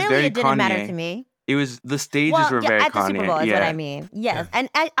to you. Clearly, it didn't matter to me. It was, the stages were very at the Kanye. Super Bowl is what I mean. Yes. And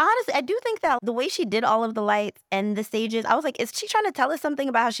honestly, I do think that the way she did all of the lights and the stages, I was like, is she trying to tell us something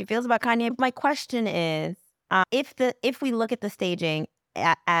about how she feels about Kanye? My question is, if we look at the staging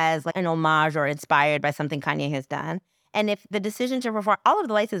as like an homage or inspired by something Kanye has done, and if the decision to perform All of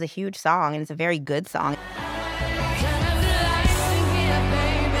the Lights is a huge song and it's a very good song.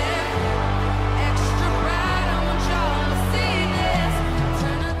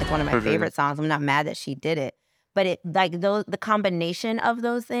 It's one of my favorite songs. I'm not mad that she did it, but the combination of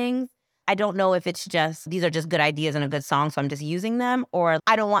those things, I don't know if it's just these are just good ideas and a good song, so I'm just using them, or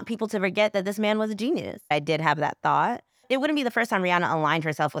I don't want people to forget that this man was a genius. I did have that thought. It wouldn't be the first time Rihanna aligned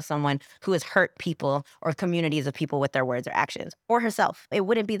herself with someone who has hurt people or communities of people with their words or actions, or herself. It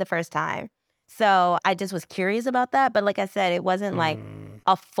wouldn't be the first time. So I just was curious about that. But like I said, it wasn't like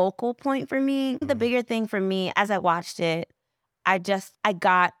a focal point for me. The bigger thing for me as I watched it, I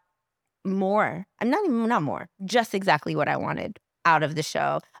got more. Not more, just exactly what I wanted out of the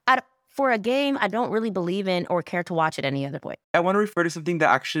show. For a game, I don't really believe in or care to watch it any other way. I want to refer to something that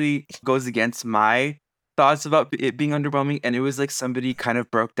actually goes against my thoughts about it being underwhelming, and it was like somebody kind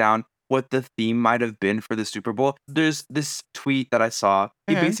of broke down what the theme might have been for the Super Bowl. There's this tweet that I saw.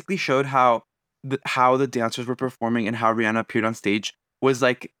 It basically showed how the dancers were performing and how Rihanna appeared on stage was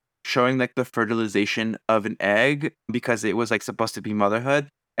like showing like the fertilization of an egg because it was like supposed to be motherhood,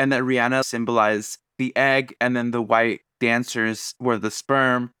 and that Rihanna symbolized the egg, and then the white dancers were the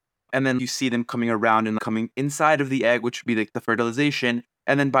sperm, and then you see them coming around and coming inside of the egg, which would be like the fertilization.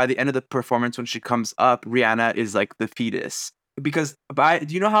 And then by the end of the performance, when she comes up, Rihanna is like the fetus. Because do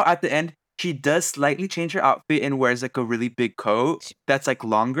you know how at the end she does slightly change her outfit and wears like a really big coat that's like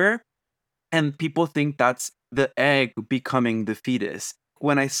longer. And people think that's the egg becoming the fetus.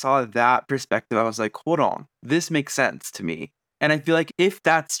 When I saw that perspective, I was like, hold on, this makes sense to me. And I feel like if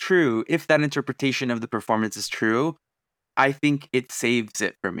that's true, if that interpretation of the performance is true, I think it saves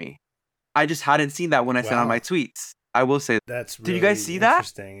it for me. I just hadn't seen that when I sent out Wow. my tweets. I will say. That's Did really you guys see that?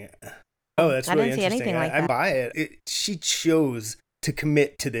 interesting. Oh, that's I really didn't see interesting. anything like I that. buy it. She chose to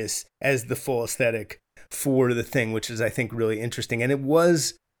commit to this as the full aesthetic for the thing, which is, I think, really interesting. And it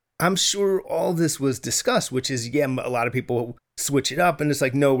was, I'm sure all this was discussed, which is, yeah, a lot of people switch it up and it's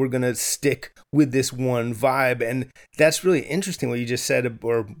like, no, we're going to stick with this one vibe. And that's really interesting what you just said,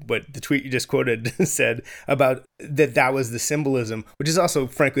 or what the tweet you just quoted said about that was the symbolism, which is also,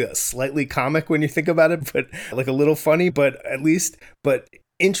 frankly, slightly comic when you think about it, but like a little funny, but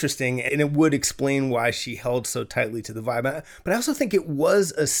interesting, and it would explain why she held so tightly to the vibe. But I also think it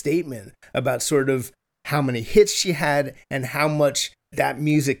was a statement about sort of how many hits she had and how much that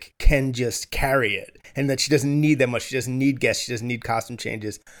music can just carry it, and that she doesn't need that much. She doesn't need guests. She doesn't need costume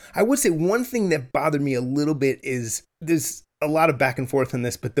changes. I would say one thing that bothered me a little bit is there's a lot of back and forth on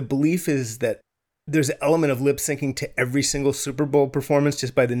this, but the belief is that there's an element of lip syncing to every single Super Bowl performance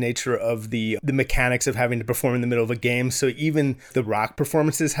just by the nature of the mechanics of having to perform in the middle of a game. So even the rock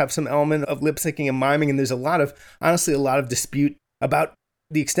performances have some element of lip syncing and miming. And there's honestly a lot of dispute about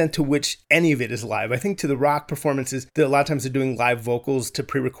the extent to which any of it is live. I think to the rock performances, a lot of times they're doing live vocals to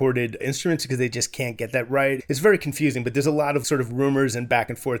pre-recorded instruments because they just can't get that right. It's very confusing, but there's a lot of sort of rumors and back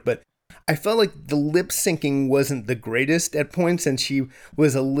and forth. But I felt like the lip syncing wasn't the greatest at points, and she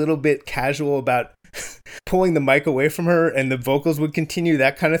was a little bit casual about pulling the mic away from her and the vocals would continue,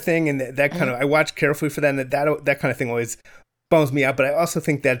 that kind of thing. And that kind of, I watched carefully for that, and that kind of thing always bums me out. But I also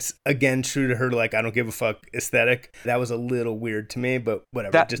think that's, again, true to her, like, I don't give a fuck aesthetic. That was a little weird to me, but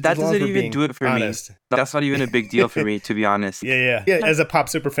whatever. That Just as long as doesn't we're even being do it for honest. me. That's not even a big deal for me, to be honest. Yeah. As a pop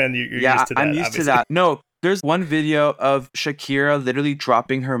super fan, you're used to that. I'm used obviously. to that. No, there's one video of Shakira literally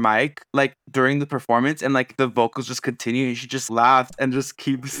dropping her mic like during the performance, and like the vocals just continue, and she just laughs and just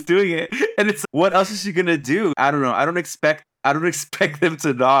keeps doing it. And it's, what else is she gonna do? I don't know. I don't expect them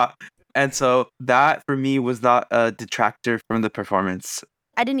to not. And so that for me was not a detractor from the performance.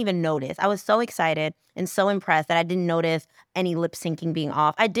 I didn't even notice. I was so excited and so impressed that I didn't notice any lip syncing being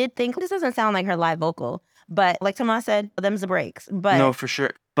off. I did think this doesn't sound like her live vocal, but like Tomas said, them's the breaks. But No, for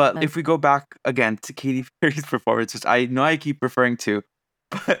sure. But if we go back again to Katy Perry's performance, which I know I keep referring to,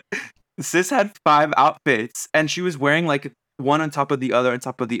 but sis had 5 outfits and she was wearing like one on top of the other on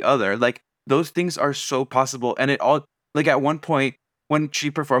top of the other. Like those things are so possible. And it all, like at one point when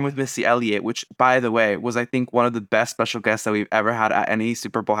she performed with Missy Elliott, which by the way was, I think, one of the best special guests that we've ever had at any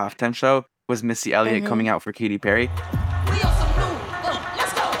Super Bowl halftime show, was Missy Elliott coming out for Katy Perry. We on some new.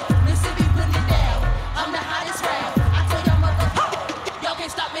 Let's go. Mississippi putting it down. I'm the hottest rap. I told y'all motherfuckers, y'all can't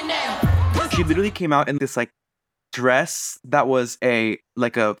stop me now. She literally came out in this like dress that was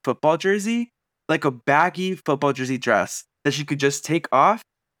like a football jersey, like a baggy football jersey dress that she could just take off,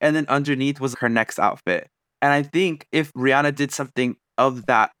 and then underneath was her next outfit. And I think if Rihanna did something of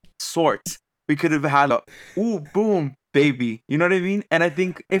that sort, we could have had a ooh boom baby, you know what I mean? And I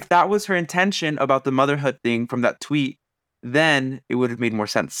think if that was her intention about the motherhood thing from that tweet, then it would have made more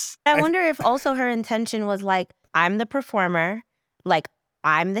sense. I wonder if also her intention was like, I'm the performer, like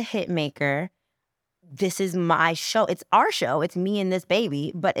I'm the hit maker. This is my show. It's our show. It's me and this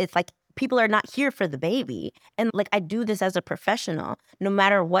baby. But it's like people are not here for the baby. And like I do this as a professional, no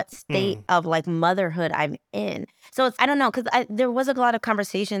matter what state of like motherhood I'm in. So it's, I don't know, because there was a lot of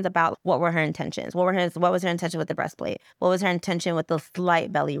conversations about what were her intentions. What was her intention with the breastplate? What was her intention with the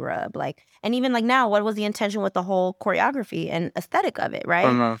slight belly rub? Like, and even like now, what was the intention with the whole choreography and aesthetic of it, right? I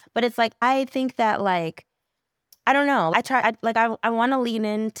don't know. But it's like, I think that like, I don't know. I want to lean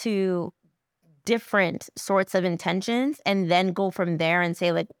into different sorts of intentions and then go from there and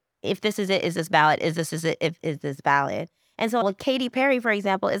say like, if this is it, is this valid? Is this valid? And so like Katy Perry, for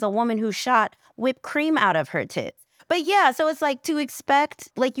example, is a woman who shot whipped cream out of her tits. But yeah, so it's like to expect,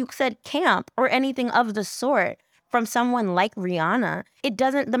 like you said, camp or anything of the sort from someone like Rihanna,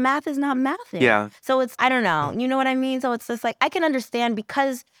 the math is not mathing. Yeah. So it's, I don't know, you know what I mean? So it's just like, I can understand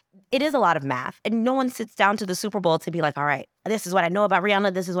because it is a lot of math and no one sits down to the Super Bowl to be like, all right, this is what I know about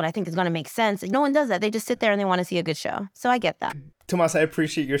Rihanna. This is what I think is going to make sense. No one does that. They just sit there and they want to see a good show. So I get that. Tomas, I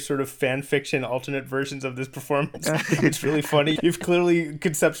appreciate your sort of fan fiction alternate versions of this performance. It's really funny. You've clearly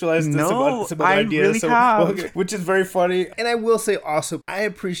conceptualized this about I ideas, really have. which is very funny. And I will say also, I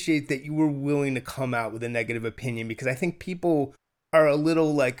appreciate that you were willing to come out with a negative opinion because I think people are a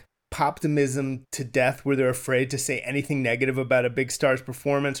little like poptimism to death where they're afraid to say anything negative about a big star's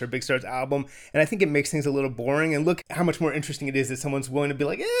performance or a big star's album. And I think it makes things a little boring. And look how much more interesting it is that someone's willing to be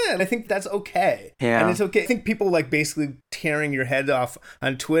like, yeah, and I think that's okay. Yeah. And it's okay. I think people like basically tearing your head off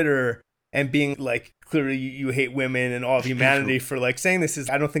on Twitter and being like, clearly you hate women and all of humanity for like saying this is,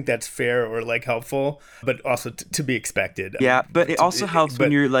 I don't think that's fair or like helpful, but also to be expected. Yeah, but it also helps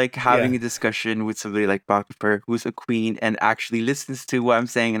when you're like having yeah. a discussion with somebody like Bachper, who's a queen and actually listens to what I'm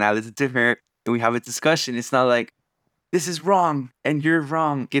saying and I listen to her and we have a discussion. It's not like, this is wrong and you're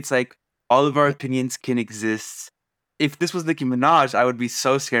wrong. It's like all of our opinions can exist. If this was Nicki Minaj, I would be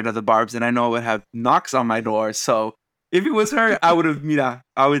so scared of the barbs and I know I would have knocks on my door. So if it was her, I would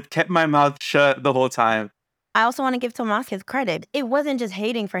have kept my mouth shut the whole time. I also want to give Tomas his credit. It wasn't just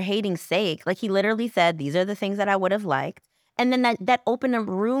hating for hating's sake. Like, he literally said, these are the things that I would have liked. And then that opened a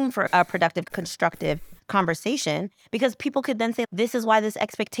room for a productive, constructive conversation, because people could then say, this is why this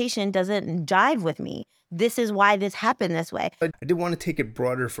expectation doesn't jive with me. This is why this happened this way. I did want to take it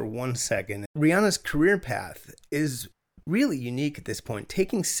broader for 1 second. Rihanna's career path is really unique at this point.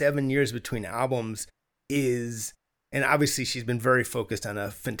 Taking 7 years between albums is... And obviously, she's been very focused on a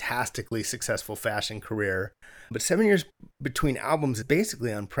fantastically successful fashion career. But 7 years between albums is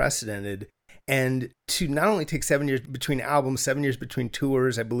basically unprecedented. And to not only take 7 years between albums, 7 years between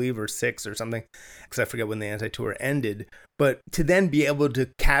tours, I believe, or 6 or something, because I forget when the anti-tour ended, but to then be able to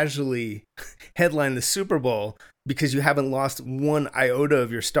casually headline the Super Bowl because you haven't lost one iota of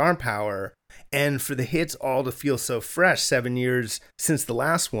your star power, and for the hits all to feel so fresh 7 years since the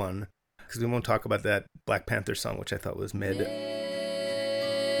last one. Because we won't talk about that Black Panther song, which I thought was mid. Lift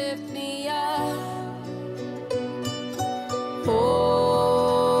me up.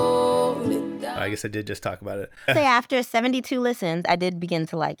 Hold it down. I guess I did just talk about it. Say after 72 listens, I did begin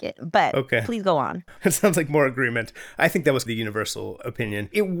to like it. But Okay. Please go on. It sounds like more agreement. I think that was the universal opinion.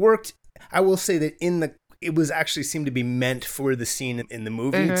 It worked. I will say that it was actually seemed to be meant for the scene in the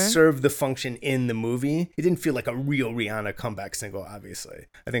movie. It served the function in the movie. It didn't feel like a real Rihanna comeback single, obviously.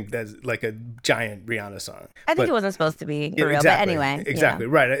 I think that's like a giant Rihanna song. I think it wasn't supposed to be for real, exactly, but anyway. Exactly,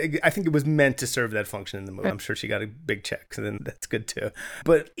 yeah. right. I think it was meant to serve that function in the movie. I'm sure she got a big check, so then that's good too.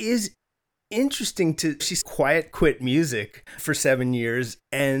 But is interesting she's quiet quit music for 7 years,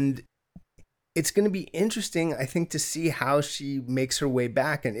 and it's going to be interesting, I think, to see how she makes her way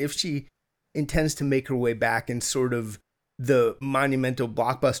back, and if she intends to make her way back in sort of the monumental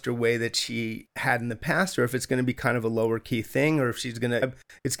blockbuster way that she had in the past, or if it's going to be kind of a lower key thing, or if it's going to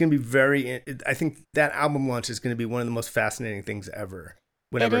be very, I think that album launch is going to be one of the most fascinating things ever,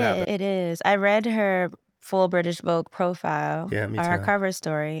 whenever it happens. It is. I read her full British Vogue profile, Yeah, me her too. cover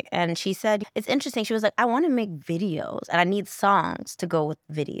story, and she said, it's interesting, she was like, I want to make videos and I need songs to go with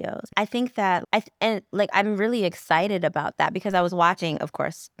videos. I think that, I'm really excited about that because I was watching, of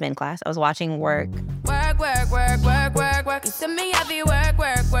course, spin class, I was watching Work. Work, work, work, work, work, work. You see me happy work,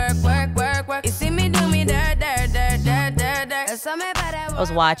 work, work, work, work, work. You see me do me dirt, dirt, dirt, dirt, dirt, dirt. There's something about that I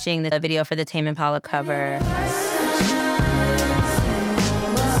was watching the video for the Tame Impala cover.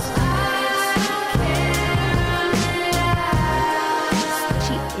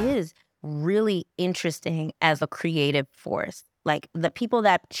 Is really interesting as a creative force. Like the people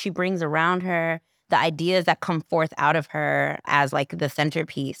that she brings around her, the ideas that come forth out of her as like the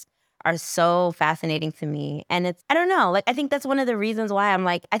centerpiece are so fascinating to me. And it's, I don't know, like I think that's one of the reasons why I'm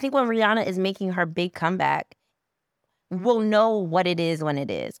like, I think when Rihanna is making her big comeback, we'll know what it is when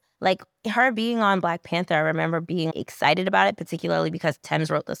it is. Like her being on Black Panther, I remember being excited about it, particularly because Thames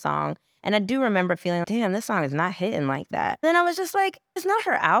wrote the song. And I do remember feeling, damn, this song is not hitting like that. Then I was just like, it's not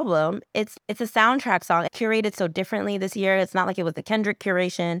her album. It's a soundtrack song. Curated so differently this year. It's not like it was the Kendrick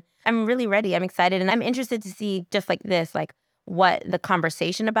curation. I'm really ready. I'm excited. And I'm interested to see just like this, like what the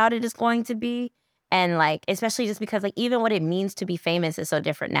conversation about it is going to be. And like, especially just because like even what it means to be famous is so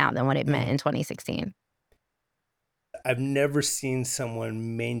different now than what it meant in 2016. I've never seen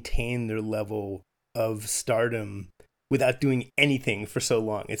someone maintain their level of stardom without doing anything for so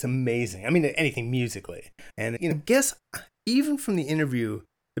long. It's amazing. I mean, anything musically. And, I guess even from the interview,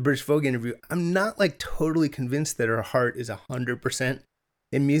 the British Vogue interview, I'm not like totally convinced that her heart is 100%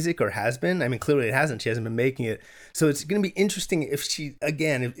 in music or has been. I mean, clearly it hasn't. She hasn't been making it. So it's going to be interesting if she,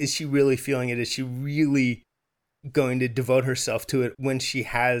 again, is she really feeling it? Is she really going to devote herself to it when she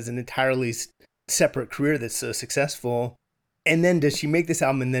has an entirely separate career that's so successful? And then does she make this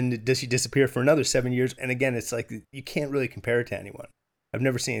album and then does she disappear for another 7 years? And again, it's like you can't really compare it to anyone. I've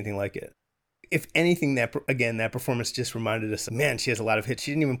never seen anything like it. If anything, that performance just reminded us, man, she has a lot of hits.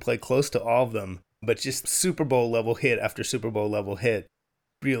 She didn't even play close to all of them, but just Super Bowl level hit after Super Bowl level hit,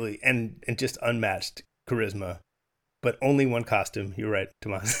 really, and just unmatched charisma. but only one costume. You're right,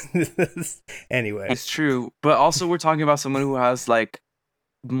 Tomas. Anyway, It's true. But also we're talking about someone who has like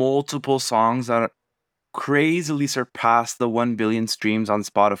multiple songs that crazily surpassed the 1 billion streams on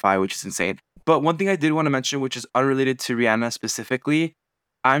Spotify, which is insane. But one thing I did want to mention, which is unrelated to Rihanna specifically,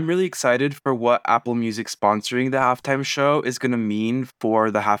 I'm really excited for what Apple Music sponsoring the halftime show is going to mean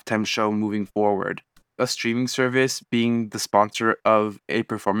for the halftime show moving forward. A streaming service being the sponsor of a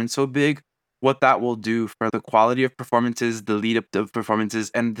performance so big, what that will do for the quality of performances, the lead up of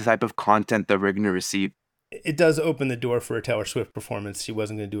performances, and the type of content that we're going to receive. it does open the door for a Taylor Swift performance. She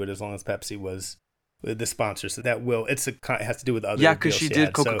wasn't going to do it as long as Pepsi was the sponsor, so that will it has to do with other. Yeah, because she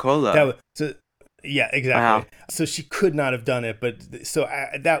did Coca-Cola. Yeah, exactly. So she could not have done it, but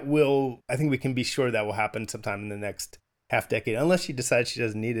I think we can be sure that will happen sometime in the next half decade, unless she decides she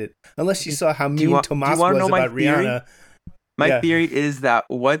doesn't need it. Unless she saw how mean Tomas was about Rihanna. My theory is that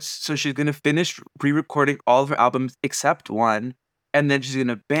she's gonna finish re-recording all of her albums except one, and then she's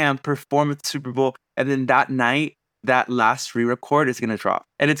gonna perform at the Super Bowl, and then that night, that last re-record is gonna drop,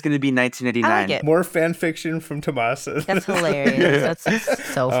 and it's gonna be 1989. I like it. More fan fiction from Tomas. That's hilarious.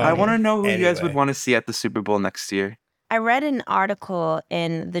 That's so funny. I want to know who you guys Anyway. would want to see at the Super Bowl next year. I read an article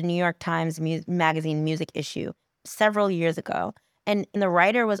in the New York Times magazine music issue several years ago, and the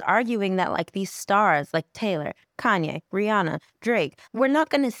writer was arguing that like these stars like Taylor, Kanye, Rihanna, Drake, we're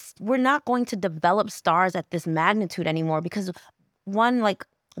not going to develop stars at this magnitude anymore because one, like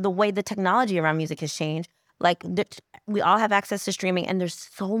the way the technology around music has changed. Like we all have access to streaming, and there's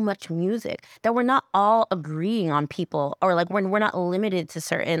so much music that we're not all agreeing on people, or like we're not limited to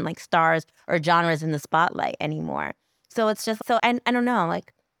certain like stars or genres in the spotlight anymore. So it's just I don't know,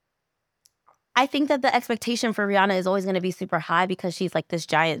 like I think that the expectation for Rihanna is always going to be super high because she's like this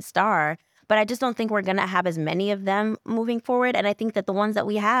giant star, but I just don't think we're going to have as many of them moving forward, and I think that the ones that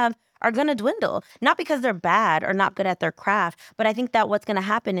we have are going to dwindle, not because they're bad or not good at their craft, but I think that what's going to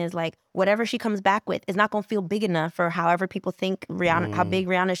happen is like whatever she comes back with is not going to feel big enough for however people think Rihanna, how big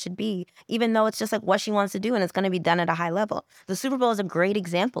Rihanna should be, even though it's just like what she wants to do and it's going to be done at a high level. The Super Bowl is a great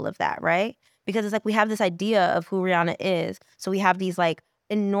example of that, right? Because it's like we have this idea of who Rihanna is, so we have these like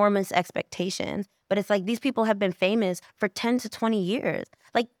enormous expectations, but it's like these people have been famous for 10 to 20 years.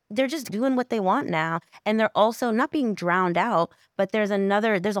 Like they're just doing what they want now, and they're also not being drowned out, but there's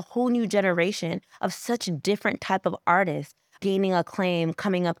a whole new generation of such different type of artists gaining acclaim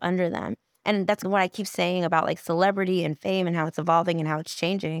coming up under them. And that's what I keep saying about like celebrity and fame and how it's evolving and how it's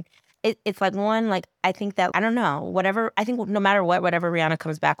changing. It's like one, like I think that, I don't know, I think no matter whatever Rihanna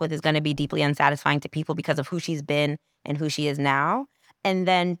comes back with is going to be deeply unsatisfying to people because of who she's been and who she is now. And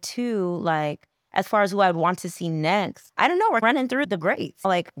then two, like, as far as who I'd want to see next, I don't know. We're running through the greats.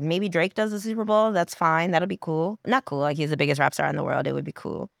 Like, maybe Drake does the Super Bowl. That's fine. That'll be cool. Not cool. Like, he's the biggest rap star in the world. It would be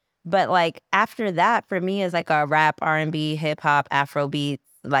cool. But, like, after that, for me, is like a rap, R&B, hip-hop, Afrobeat,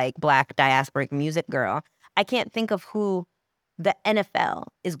 like, Black diasporic music girl. I can't think of who the NFL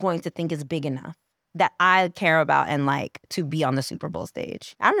is going to think is big enough that I care about and like to be on the Super Bowl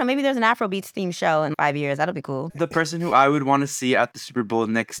stage. I don't know. Maybe there's an Afrobeats themed show in 5 years. That'll be cool. The person who I would want to see at the Super Bowl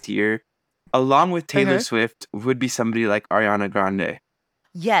next year, along with Taylor Swift, would be somebody like Ariana Grande.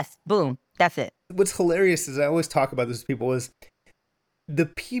 Yes. Boom. That's it. What's hilarious is I always talk about this with people is the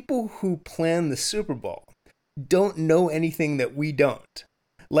people who plan the Super Bowl don't know anything that we don't.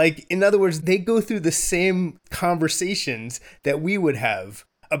 Like, in other words, they go through the same conversations that we would have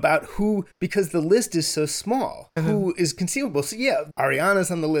about who, because the list is so small, who is conceivable. So yeah,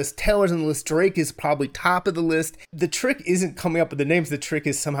 Ariana's on the list, Taylor's on the list, Drake is probably top of the list. The trick isn't coming up with the names, the trick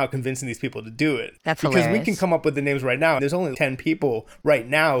is somehow convincing these people to do it. That's because hilarious. we can come up with the names right now. There's only 10 people right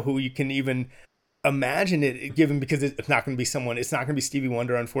now who you can even imagine it given, because it's not going to be someone, it's not going to be Stevie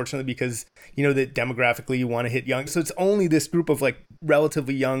Wonder, unfortunately, because you know that demographically you want to hit young. So it's only this group of like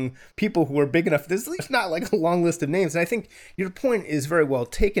relatively young people who are big enough. There's not like a long list of names. And I think your point is very well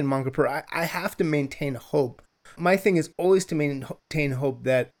taken, Monkapur. I have to maintain hope. My thing is always to maintain hope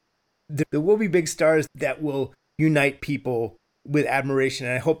that there will be big stars that will unite people with admiration.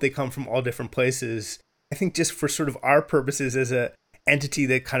 And I hope they come from all different places. I think just for sort of our purposes as a entity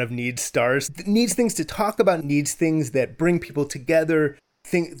that kind of needs stars, needs things to talk about, needs things that bring people together,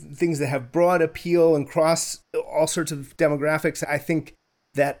 things that have broad appeal and cross all sorts of demographics. I think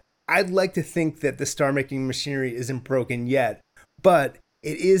that I'd like to think that the star-making machinery isn't broken yet, but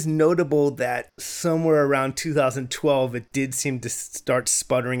it is notable that somewhere around 2012, it did seem to start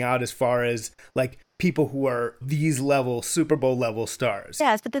sputtering out as far as like people who are these level, Super Bowl level stars.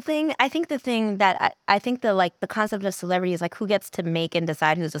 Yes, but I think the concept of celebrity is like who gets to make and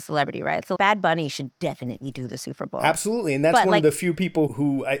decide who's a celebrity, right? So Bad Bunny should definitely do the Super Bowl. Absolutely. And that's one of the few people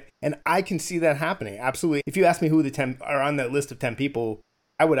who I can see that happening. Absolutely. If you ask me who the 10 are on that list of 10 people,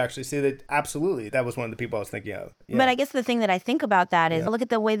 I would actually say that absolutely that was one of the people I was thinking of. Yeah. But I guess the thing that I think about that is look at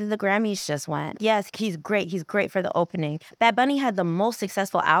the way that the Grammys just went. Yes, he's great. He's great for the opening. Bad Bunny had the most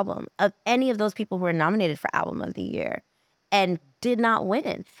successful album of any of those people who were nominated for Album of the Year and did not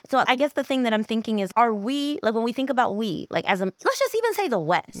win. So I guess the thing that I'm thinking is, are we, like when we think about let's just even say the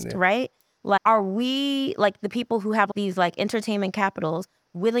West, right? Like, are we like the people who have these like entertainment capitals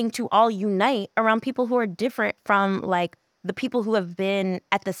willing to all unite around people who are different from like the people who have been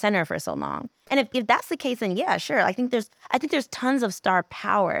at the center for so long? And if that's the case, then yeah, sure. I think there's tons of star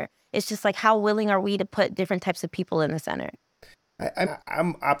power. It's just like, how willing are we to put different types of people in the center?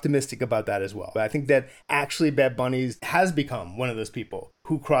 I'm optimistic about that as well. I think that actually Bad Bunny has become one of those people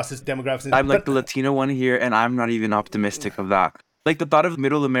who crosses demographics. I'm like the Latino one here, and I'm not even optimistic of that. Like the thought of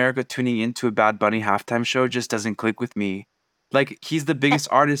Middle America tuning into a Bad Bunny halftime show just doesn't click with me. Like, he's the biggest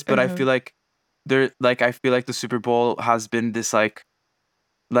artist, but I feel like I feel like the Super Bowl has been this like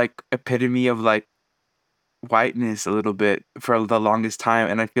epitome of like whiteness a little bit for the longest time,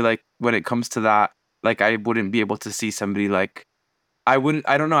 and I feel like when it comes to that, like I wouldn't be able to see somebody like I would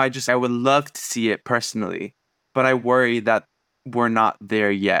love to see it personally, but I worry that we're not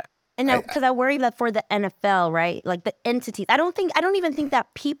there yet. And because I worry that for the NFL, right, like the entities, I don't even think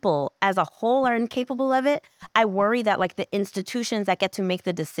that people as a whole are incapable of it. I worry that like the institutions that get to make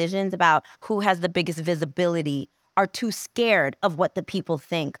the decisions about who has the biggest visibility are too scared of what the people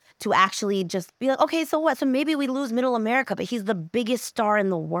think to actually just be like, okay, so what? So maybe we lose Middle America, but he's the biggest star in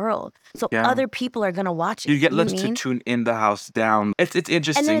the world. So other people are going to watch it. You get left to tune in the house down. It's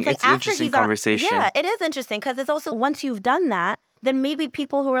interesting. It's, like, it's an interesting conversation. Yeah, it is interesting because it's also, once you've done that, then maybe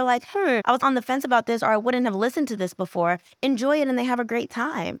people who are like, I was on the fence about this, or I wouldn't have listened to this before, enjoy it and they have a great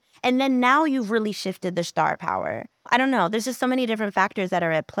time. And then now you've really shifted the star power. I don't know. There's just so many different factors that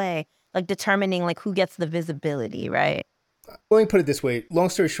are at play, like determining like who gets the visibility, right? Let me put it this way. Long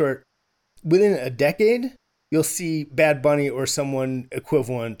story short, within a decade, you'll see Bad Bunny or someone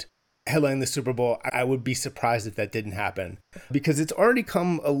equivalent headlining the Super Bowl. I would be surprised if that didn't happen, because it's already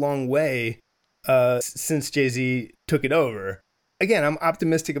come a long way since Jay-Z took it over. Again, I'm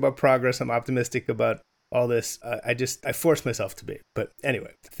optimistic about progress. I'm optimistic about all this. I force myself to be. But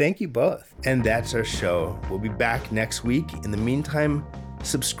anyway, thank you both. And that's our show. We'll be back next week. In the meantime,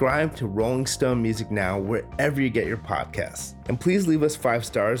 subscribe to Rolling Stone Music Now wherever you get your podcasts. And please leave us 5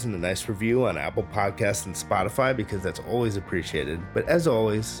 stars and a nice review on Apple Podcasts and Spotify, because that's always appreciated. But as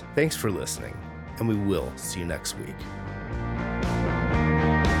always, thanks for listening, and we will see you next week.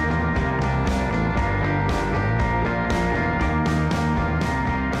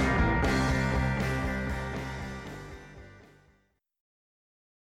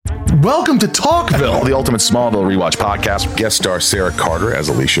 Welcome to Talkville, the ultimate Smallville rewatch podcast. Guest star Sarah Carter as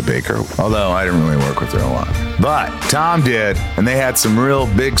Alicia Baker, although I didn't really work with her a lot. But Tom did, and they had some real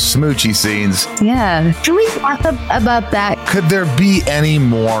big smoochy scenes. Yeah. Can we talk about that? Could there be any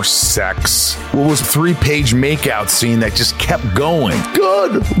more sex? What was a 3-page makeout scene that just kept going?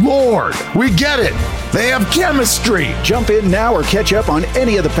 Good Lord, we get it. They have chemistry. Jump in now or catch up on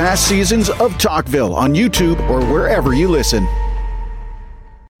any of the past seasons of Talkville on YouTube or wherever you listen.